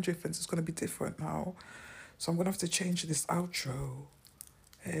 the time difference is going to be different now. So I'm going to have to change this outro.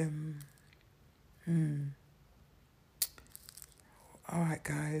 All right,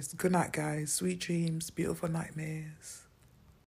 guys. Good night, guys. Sweet dreams, beautiful nightmares.